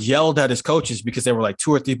like yelled at his coaches because there were like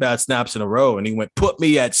 2 or 3 bad snaps in a row. And he went, "Put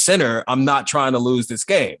me at center. I'm not trying to lose this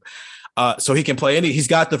game." So he can play he's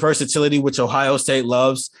got the versatility, which Ohio State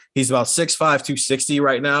loves. He's about 6'5", 260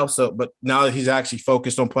 right now. But now that he's actually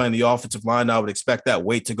focused on playing the offensive line, I would expect that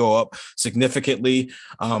weight to go up significantly.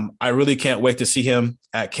 I really can't wait to see him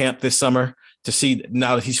at camp this summer, to see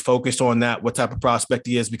now that he's focused on that, what type of prospect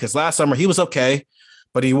he is, because last summer he was okay,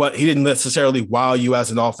 but he didn't necessarily wow you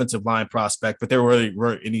as an offensive line prospect. But there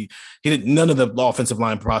none of the offensive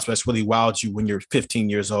line prospects really wowed you when you're 15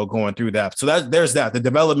 years old going through that. So there's that. The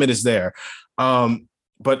development is there.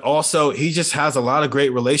 But also he just has a lot of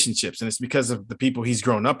great relationships, and it's because of the people he's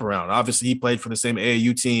grown up around. Obviously, he played for the same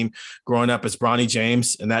AAU team growing up as Bronny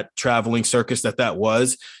James and that traveling circus that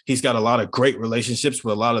was. He's got a lot of great relationships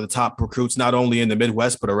with a lot of the top recruits, not only in the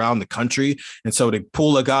Midwest, but around the country. And so to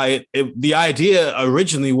pull a guy, the idea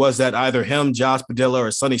originally was that either him, Josh Padilla,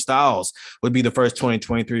 or Sonny Styles would be the first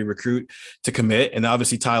 2023 recruit to commit. And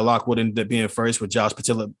obviously Ty Lockwood ended up being first, with Josh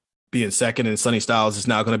Padilla being second, and Sonny Styles is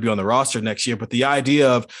now going to be on the roster next year. But the idea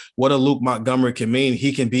of what a Luke Montgomery can mean,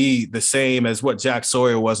 he can be the same as what Jack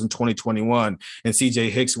Sawyer was in 2021 and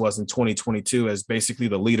CJ Hicks was in 2022 as basically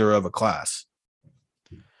the leader of a class.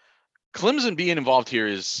 Clemson being involved here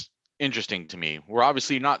is interesting to me. We're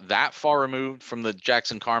obviously not that far removed from the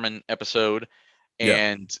Jackson Carman episode,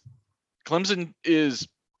 and Clemson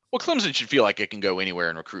should feel like it can go anywhere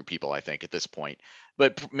and recruit people, I think, at this point.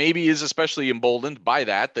 But maybe is especially emboldened by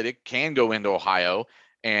that it can go into Ohio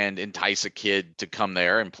and entice a kid to come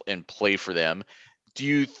there and play for them. Do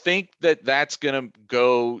you think that that's going to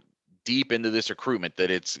go deep into this recruitment,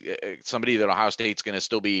 that it's somebody that Ohio State's going to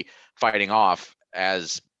still be fighting off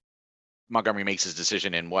as Montgomery makes his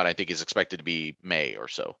decision in what I think is expected to be May or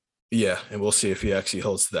so? Yeah, and we'll see if he actually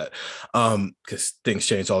holds to that, because things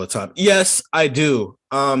change all the time. Yes, I do,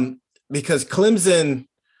 because Clemson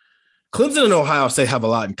and Ohio State have a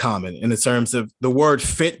lot in common in the terms of the word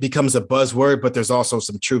fit becomes a buzzword, but there's also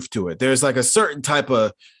some truth to it. There's like a certain type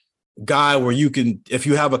of guy where you can, if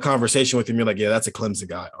you have a conversation with him, you're like, yeah, that's a Clemson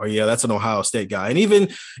guy, or yeah, that's an Ohio State guy. And even,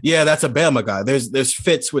 yeah, that's a Bama guy. There's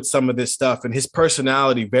fits with some of this stuff, and his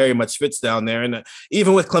personality very much fits down there. And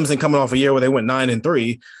even with Clemson coming off a year where they went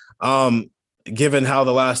 9-3, given how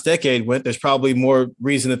the last decade went, there's probably more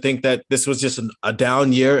reason to think that this was just a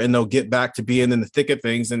down year and they'll get back to being in the thick of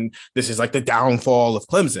things. And this is like the downfall of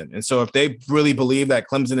Clemson. And so if they really believe that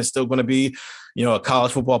Clemson is still going to be, a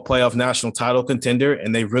college football playoff national title contender,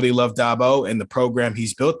 and they really love Dabo and the program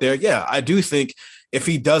he's built there, yeah, I do think if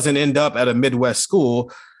he doesn't end up at a Midwest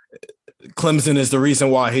school, Clemson is the reason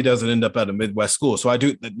why he doesn't end up at a Midwest school. So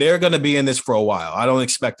they're going to be in this for a while. I don't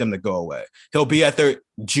expect them to go away. He'll be at their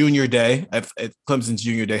junior day. If Clemson's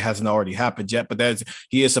junior day hasn't already happened yet, but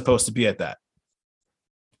he is supposed to be at that.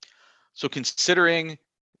 So considering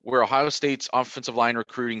where Ohio State's offensive line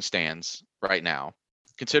recruiting stands right now,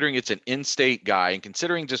 considering it's an in-state guy, and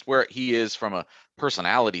considering just where he is from a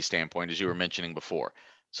personality standpoint, as you were mentioning before.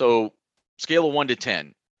 So scale of 1 to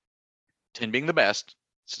 10, 10 being the best,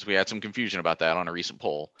 since we had some confusion about that on a recent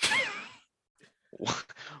poll.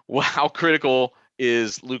 How critical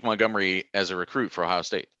is Luke Montgomery as a recruit for Ohio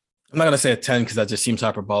State? I'm not going to say a 10 because that just seems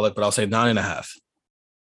hyperbolic, but I'll say 9.5.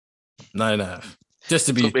 9.5. Just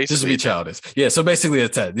to be childish. Yeah. So basically a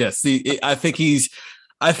 10. Yes. I think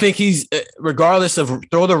he's regardless of,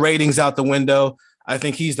 throw the ratings out the window, I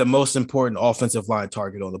think he's the most important offensive line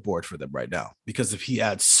target on the board for them right now, because if he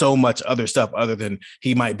adds so much other stuff other than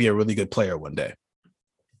he might be a really good player one day.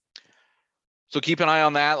 So keep an eye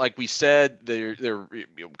on that. Like we said, they're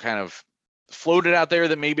kind of floated out there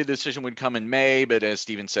that maybe the decision would come in May, but as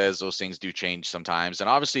Steven says, those things do change sometimes. And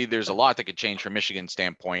obviously there's a lot that could change from Michigan's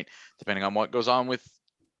standpoint, depending on what goes on with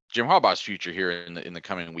Jim Harbaugh's future here in the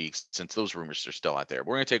coming weeks, since those rumors are still out there.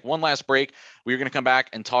 We're going to take one last break. We're going to come back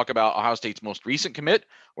and talk about Ohio State's most recent commit.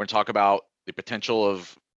 We're going to talk about the potential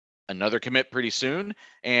of another commit pretty soon,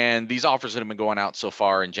 and these offers that have been going out so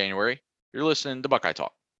far in January. You're listening to Buckeye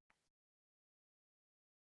Talk.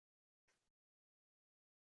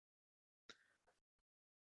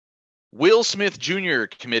 Will Smith Jr.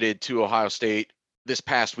 committed to Ohio State this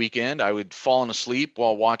past weekend. I would fallen asleep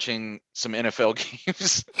while watching some NFL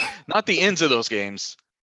games, not the ends of those games.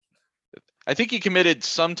 I think he committed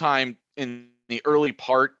sometime in the early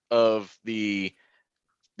part of the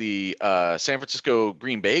San Francisco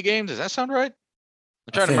Green Bay game. Does that sound right?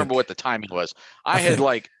 I'm trying to remember what the timing was. It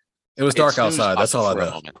was dark outside. That's all I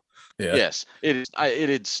know. Yeah. Yes, it is. I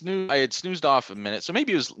had snoozed off a minute, so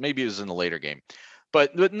maybe it was in the later game.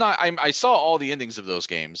 But not. I saw all the endings of those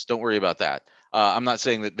games. Don't worry about that. I'm not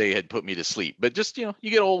saying that they had put me to sleep, but just, you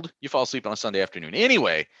get old, you fall asleep on a Sunday afternoon.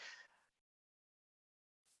 Anyway,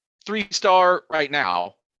 3-star right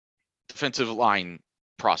now, defensive line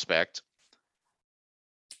prospect.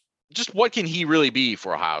 Just what can he really be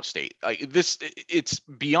for Ohio State? It's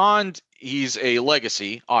beyond. He's a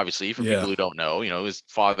legacy, obviously, for people who don't know. His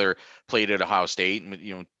father played at Ohio State,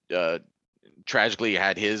 and tragically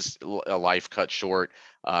had his life cut short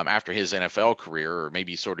after his NFL career, or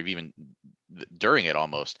maybe sort of even during it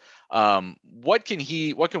almost. What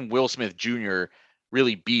can Will Smith Jr.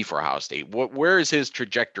 really be for Ohio State? Where is his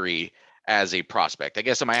trajectory as a prospect? I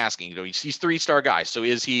guess I'm asking, he's 3-star guy. So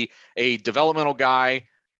is he a developmental guy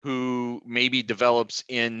who maybe develops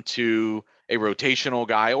into a rotational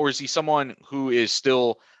guy, or is he someone who is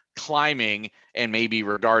still climbing and maybe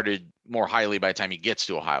regarded more highly by the time he gets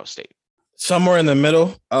to Ohio State? Somewhere in the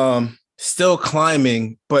middle, still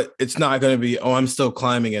climbing, but it's not going to be, I'm still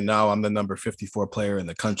climbing and now I'm the number 54 player in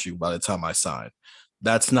the country by the time I sign.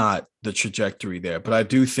 That's not the trajectory there. But I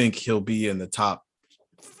do think he'll be in the top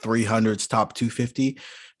 300s, top 250,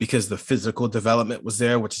 because the physical development was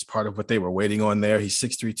there, which is part of what they were waiting on there. He's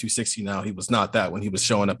 6'3", 260 now. He was not that when he was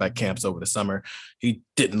showing up at camps over the summer. He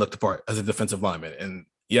didn't look the part as a defensive lineman. And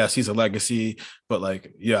yes, he's a legacy, but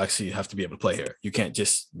like you actually have to be able to play here. You can't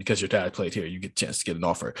just because your dad played here, you get a chance to get an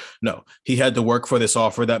offer. No, he had to work for this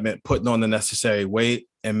offer. That meant putting on the necessary weight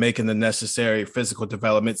and making the necessary physical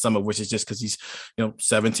development, some of which is just because he's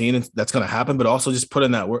 17 and that's going to happen, but also just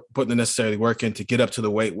putting the necessary work in to get up to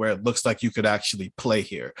the weight where it looks like you could actually play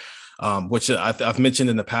here. Which I've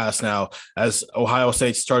mentioned in the past now, as Ohio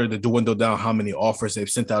State started to dwindle down how many offers they've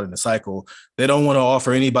sent out in the cycle, they don't want to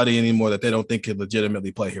offer anybody anymore that they don't think could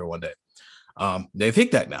legitimately play here one day. They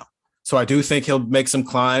think that now. So I do think he'll make some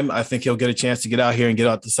climb. I think he'll get a chance to get out here and get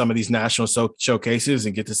out to some of these national showcases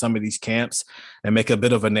and get to some of these camps and make a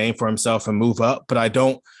bit of a name for himself and move up. But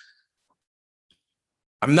I'm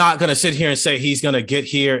not going to sit here and say he's going to get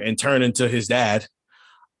here and turn into his dad.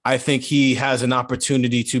 I think he has an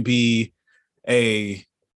opportunity to be a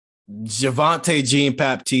Javonte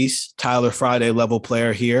Jean-Baptiste, Tyler Friday level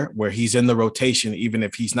player here, where he's in the rotation, even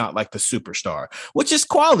if he's not like the superstar, which is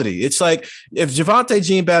quality. It's like if Javonte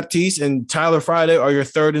Jean-Baptiste and Tyler Friday are your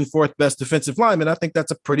third and fourth best defensive linemen, I think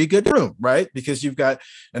that's a pretty good room, right? Because you've got,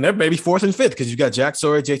 and they're maybe fourth and fifth because you've got Jack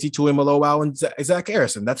Sawyer, JT Tuimoloau, and Zach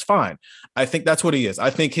Harrison. That's fine. I think that's what he is.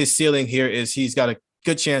 I think his ceiling here is he's got a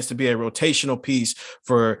good chance to be a rotational piece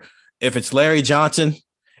for if it's Larry Johnson.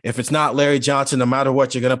 If it's not Larry Johnson, no matter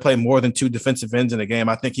what, you're going to play more than two defensive ends in a game.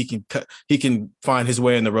 I think he can find his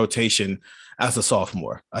way in the rotation as a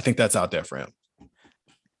sophomore. I think that's out there for him.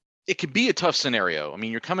 It could be a tough scenario. I mean,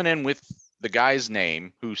 you're coming in with the guy's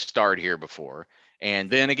name who starred here before, and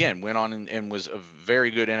then again went on and was a very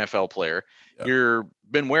good NFL player. Yep. You're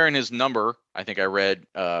been wearing his number. I think I read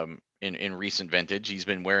in recent vintage, he's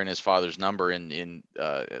been wearing his father's number in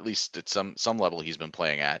at least at some level he's been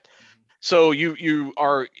playing at. So you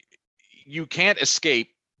can't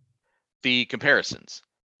escape the comparisons,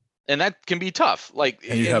 and that can be tough. Like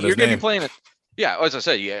you're going to be playing it. Yeah, as I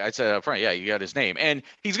said, I said up front, you got his name, and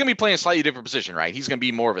he's going to be playing a slightly different position, right? He's going to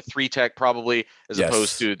be more of a 3-tech probably, as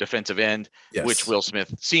opposed to a defensive end, which Will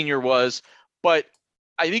Smith Sr. was. But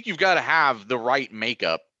I think you've got to have the right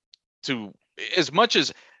makeup to, as much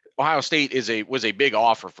as Ohio State was a big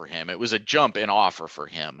offer for him. It was a jump in offer for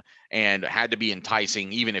him and had to be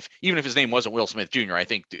enticing, even if his name wasn't Will Smith Jr. I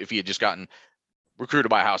think if he had just gotten recruited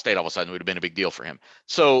by Ohio State all of a sudden, it would have been a big deal for him.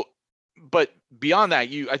 So, but beyond that,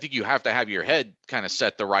 I think you have to have your head kind of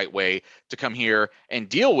set the right way to come here and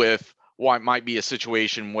deal with what might be a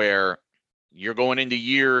situation where you're going into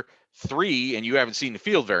year 3 and you haven't seen the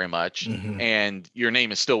field very much, and your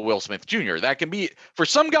name is still Will Smith Jr. That can be for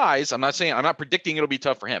some guys. I'm not predicting it'll be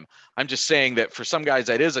tough for him. I'm just saying that for some guys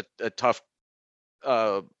that is a tough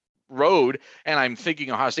road, and I'm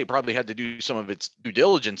thinking Ohio State probably had to do some of its due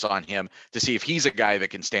diligence on him to see if he's a guy that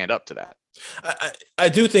can stand up to that. I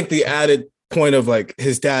do think the added point of like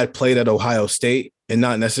his dad played at Ohio State and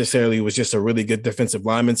not necessarily was just a really good defensive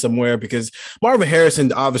lineman somewhere, because Marvin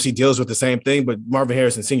Harrison obviously deals with the same thing, but Marvin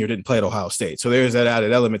Harrison Sr. didn't play at Ohio State. So there's that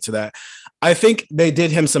added element to that. I think they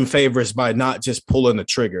did him some favors by not just pulling the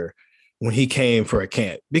trigger when he came for a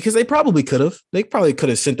camp, because they probably could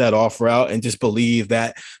have sent that offer out and just believed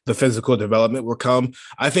that the physical development will come.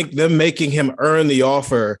 I think them making him earn the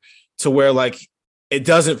offer to where like, it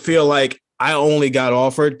doesn't feel like I only got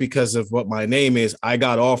offered because of what my name is. I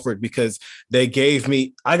got offered because I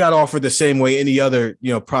got offered the same way any other,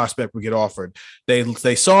 prospect would get offered.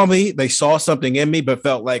 They saw me, they saw something in me, but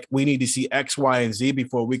felt like we need to see X, Y, and Z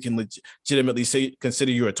before we can legitimately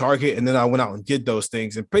consider you a target. And then I went out and did those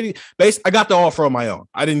things, and I got the offer on my own.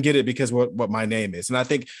 I didn't get it because what my name is. And I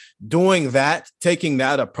think doing that, taking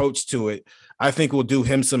that approach to it, I think will do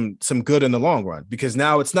him some good in the long run, because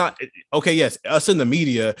now it's not okay. Yes, us in the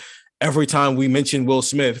media, every time we mention Will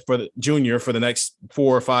Smith for the junior for the next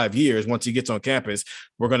 4 or 5 years, once he gets on campus,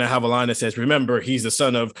 we're going to have a line that says, remember, he's the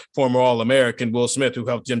son of former All-American Will Smith, who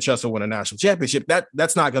helped Jim Tressel win a national championship.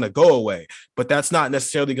 That's not going to go away, but that's not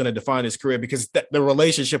necessarily going to define his career, because the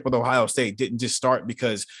relationship with Ohio State didn't just start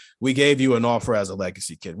because we gave you an offer as a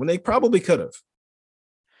legacy kid, when they probably could have.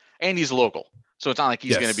 And he's local. So it's not like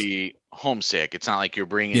he's going to be homesick. It's not like you're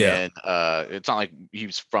bringing in, it's not like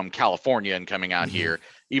he's from California and coming out here,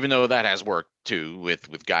 even though that has worked too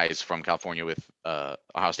with guys from California with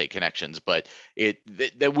Ohio State connections, but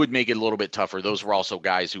that would make it a little bit tougher. Those were also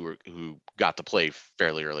guys who got to play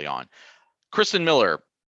fairly early on. Kristen Miller,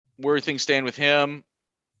 where things stand with him?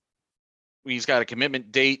 He's got a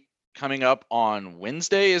commitment date coming up on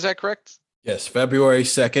Wednesday. Is that correct? Yes, February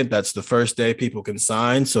 2nd. That's the first day people can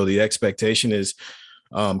sign. So the expectation is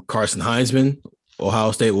Carson Hinesman,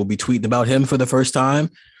 Ohio State, will be tweeting about him for the first time.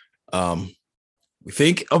 We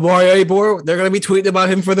think Amari Abor, they're going to be tweeting about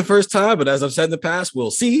him for the first time. But as I've said in the past, we'll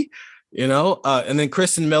see. And then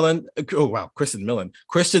Christian Miller, the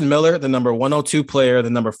number 102 player, the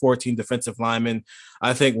number 14 defensive lineman.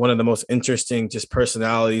 I think one of the most interesting just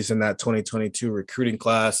personalities in that 2022 recruiting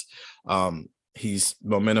class. He's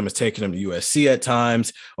momentum is taking him to USC at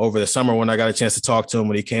times. Over the summer, when I got a chance to talk to him,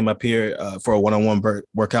 when he came up here for a one-on-one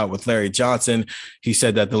workout with Larry Johnson, he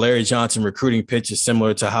said that the Larry Johnson recruiting pitch is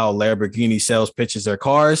similar to how Lamborghini sales pitches their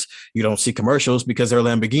cars. You don't see commercials because they're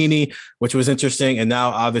Lamborghini, which was interesting. And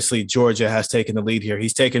now, obviously, Georgia has taken the lead here.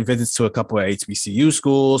 He's taken visits to a couple of HBCU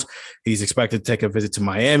schools. He's expected to take a visit to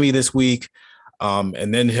Miami this week.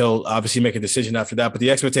 And then he'll obviously make a decision after that. But the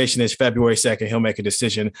expectation is February 2nd, he'll make a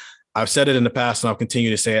decision. I've said it in the past, and I'll continue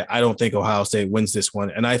to say it. I don't think Ohio State wins this one.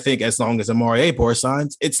 And I think as long as Amari Abor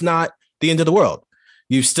signs, it's not the end of the world.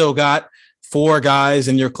 You've still got 4 guys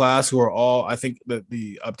in your class who are all, I think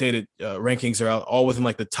the updated rankings are out all within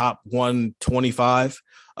like the top 125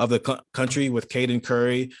 of the country, with Caden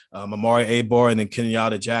Curry, Amari Abor, and then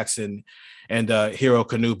Kenyatta Jackson and Hero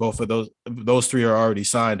Kanu. Both of those 3 are already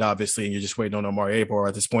signed, obviously, and you're just waiting on Amari Abor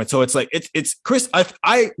at this point. So it's like it's Chris.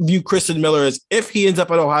 I view Christian Miller as, if he ends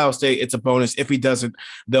up at Ohio State, it's a bonus. If he doesn't,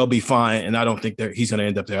 they'll be fine. And I don't think he's going to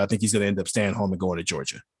end up there. I think he's going to end up staying home and going to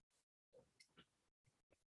Georgia.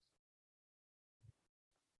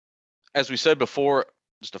 As we said before,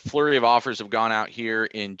 just a flurry of offers have gone out here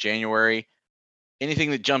in January.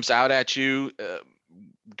 Anything that jumps out at you?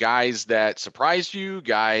 Guys that surprised you,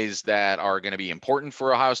 guys that are going to be important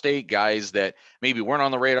for Ohio State, guys that maybe weren't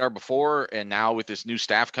on the radar before, and now with this new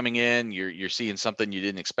staff coming in, you're seeing something you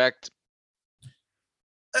didn't expect?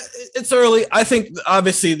 It's early. I think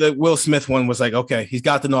obviously the Will Smith one was like, okay, he's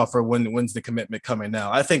got an offer. When's the commitment coming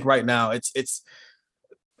now? I think right now it's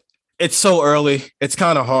so early. It's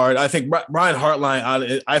kind of hard. I think Brian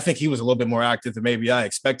Hartline, I think he was a little bit more active than maybe I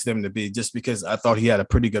expected him to be, just because I thought he had a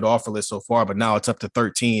pretty good offer list so far, but now it's up to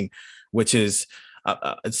 13, which is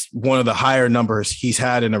it's one of the higher numbers he's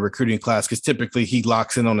had in a recruiting class, because typically he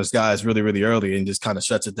locks in on his guys really, really early and just kind of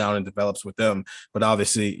shuts it down and develops with them. But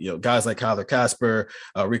obviously, guys like Kyler Casper,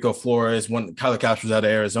 Rico Flores, Kyler Casper's out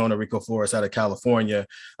of Arizona, Rico Flores out of California,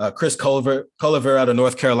 Chris Culliver out of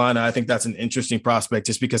North Carolina. I think that's an interesting prospect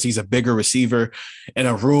just because he's a bigger receiver in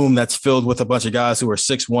a room that's filled with a bunch of guys who are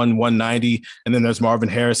 6'1", 190. And then there's Marvin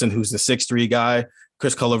Harrison, who's the 6'3" guy.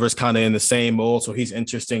 Chris Culliver is kind of in the same mold, so he's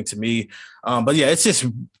interesting to me. But yeah, it's just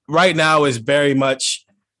right now is very much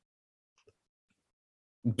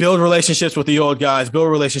build relationships with the old guys, build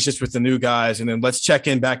relationships with the new guys, and then let's check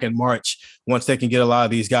in back in March once they can get a lot of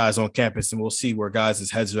these guys on campus, and we'll see where guys'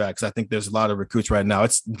 heads are at, because I think there's a lot of recruits right now.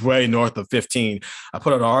 It's way north of 15. I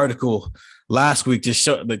put out an article last week just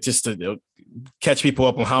to catch people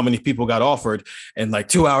up on how many people got offered. And like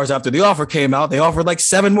 2 hours after the offer came out, they offered like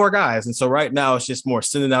 7 more guys. And so right now it's just more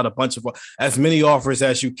sending out a bunch of as many offers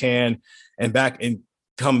as you can. And back in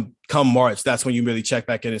come March, that's when you really check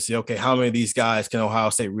back in and say, okay, how many of these guys can Ohio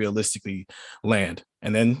State realistically land?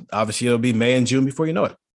 And then obviously it'll be May and June before you know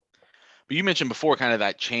it. But you mentioned before kind of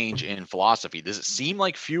that change in philosophy. Does it seem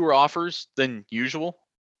like fewer offers than usual?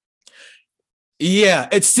 Yeah,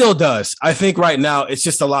 it still does. I think right now it's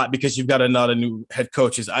just a lot because you've got a lot of new head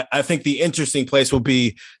coaches. I think the interesting place will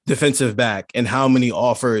be defensive back and how many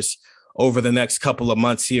offers over the next couple of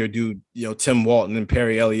months here do Tim Walton and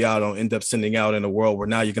Perry Eliano end up sending out in a world where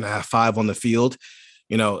now you're going to have 5 on the field.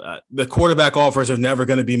 The quarterback offers are never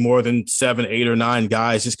going to be more than 7, 8, or 9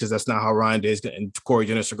 guys, just because that's not how Ryan Day and Corey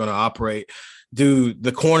Dennis are going to operate. Do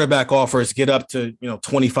the cornerback offers get up to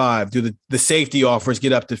 25? Do the safety offers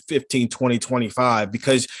get up to 15, 20, 25?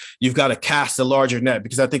 Because you've got to cast a larger net.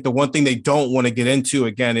 Because I think the one thing they don't want to get into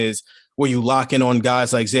again is where you lock in on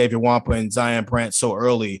guys like Xavier Wampa and Zion Brandt so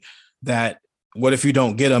early that what if you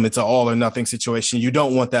don't get them? It's an all or nothing situation. You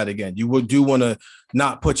don't want that again. You do want to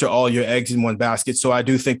not put all your eggs in one basket. So I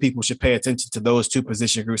do think people should pay attention to those 2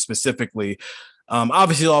 position groups specifically.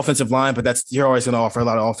 Obviously the offensive line, but you're always going to offer a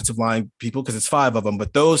lot of offensive line people because it's 5 of them.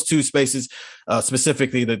 But those 2 spaces,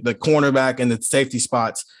 specifically the cornerback and the safety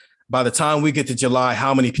spots, by the time we get to July,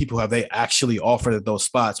 how many people have they actually offered at those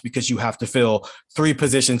spots? Because you have to fill 3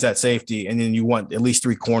 positions at safety, and then you want at least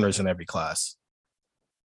 3 corners in every class.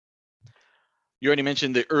 You already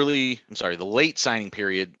mentioned the late signing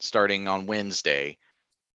period starting on Wednesday.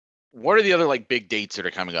 What are the other big dates that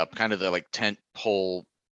are coming up? Kind of the tent pole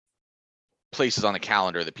places on the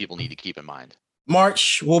calendar that people need to keep in mind?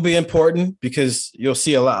 March will be important because you'll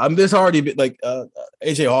see a lot. There's already been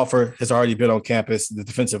AJ Offer has already been on campus, the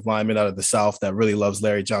defensive lineman out of the South that really loves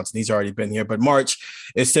Larry Johnson. He's already been here. But March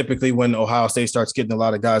is typically when Ohio State starts getting a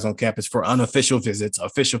lot of guys on campus for unofficial visits.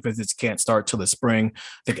 Official visits can't start till the spring. I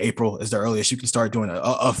think April is the earliest you can start doing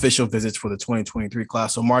official visits for the 2023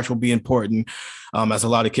 class. So March will be important as a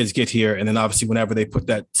lot of kids get here. And then obviously whenever they put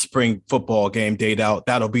that spring football game date out,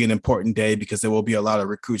 that'll be an important day because there will be a lot of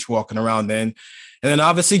recruits walking around then. And then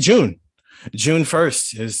obviously June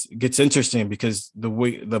 1st gets interesting because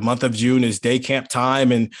the month of June is day camp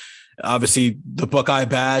time, and obviously the Buckeye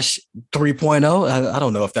Bash 3.0. I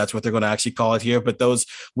don't know if that's what they're going to actually call it here, but those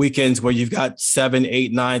weekends where you've got 7,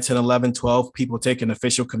 8, 9, 10, 11, 12 people taking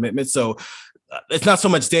official commitments. So it's not so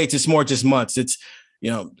much dates, it's more just months. It's,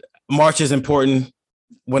 March is important.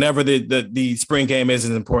 Whenever the spring game is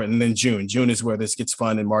important. And then June is where this gets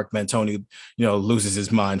fun, and Mark Mantoni, loses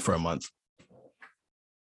his mind for a month.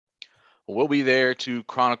 We'll be there to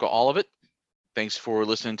chronicle all of it. Thanks for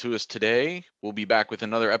listening to us today. We'll be back with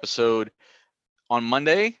another episode on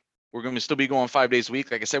Monday. We're going to still be going 5 days a week.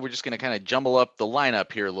 Like I said, we're just going to kind of jumble up the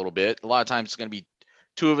lineup here a little bit. A lot of times it's going to be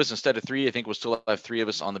 2 of us instead of 3. I think we'll still have 3 of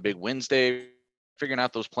us on the big Wednesday, figuring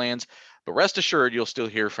out those plans. But rest assured, you'll still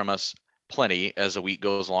hear from us plenty as the week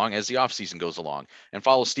goes along, as the offseason goes along. And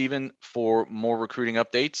follow Steven for more recruiting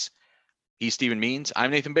updates. He's Steven Means.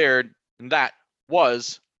 I'm Nathan Baird, and that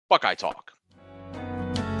was Buckeye Talk.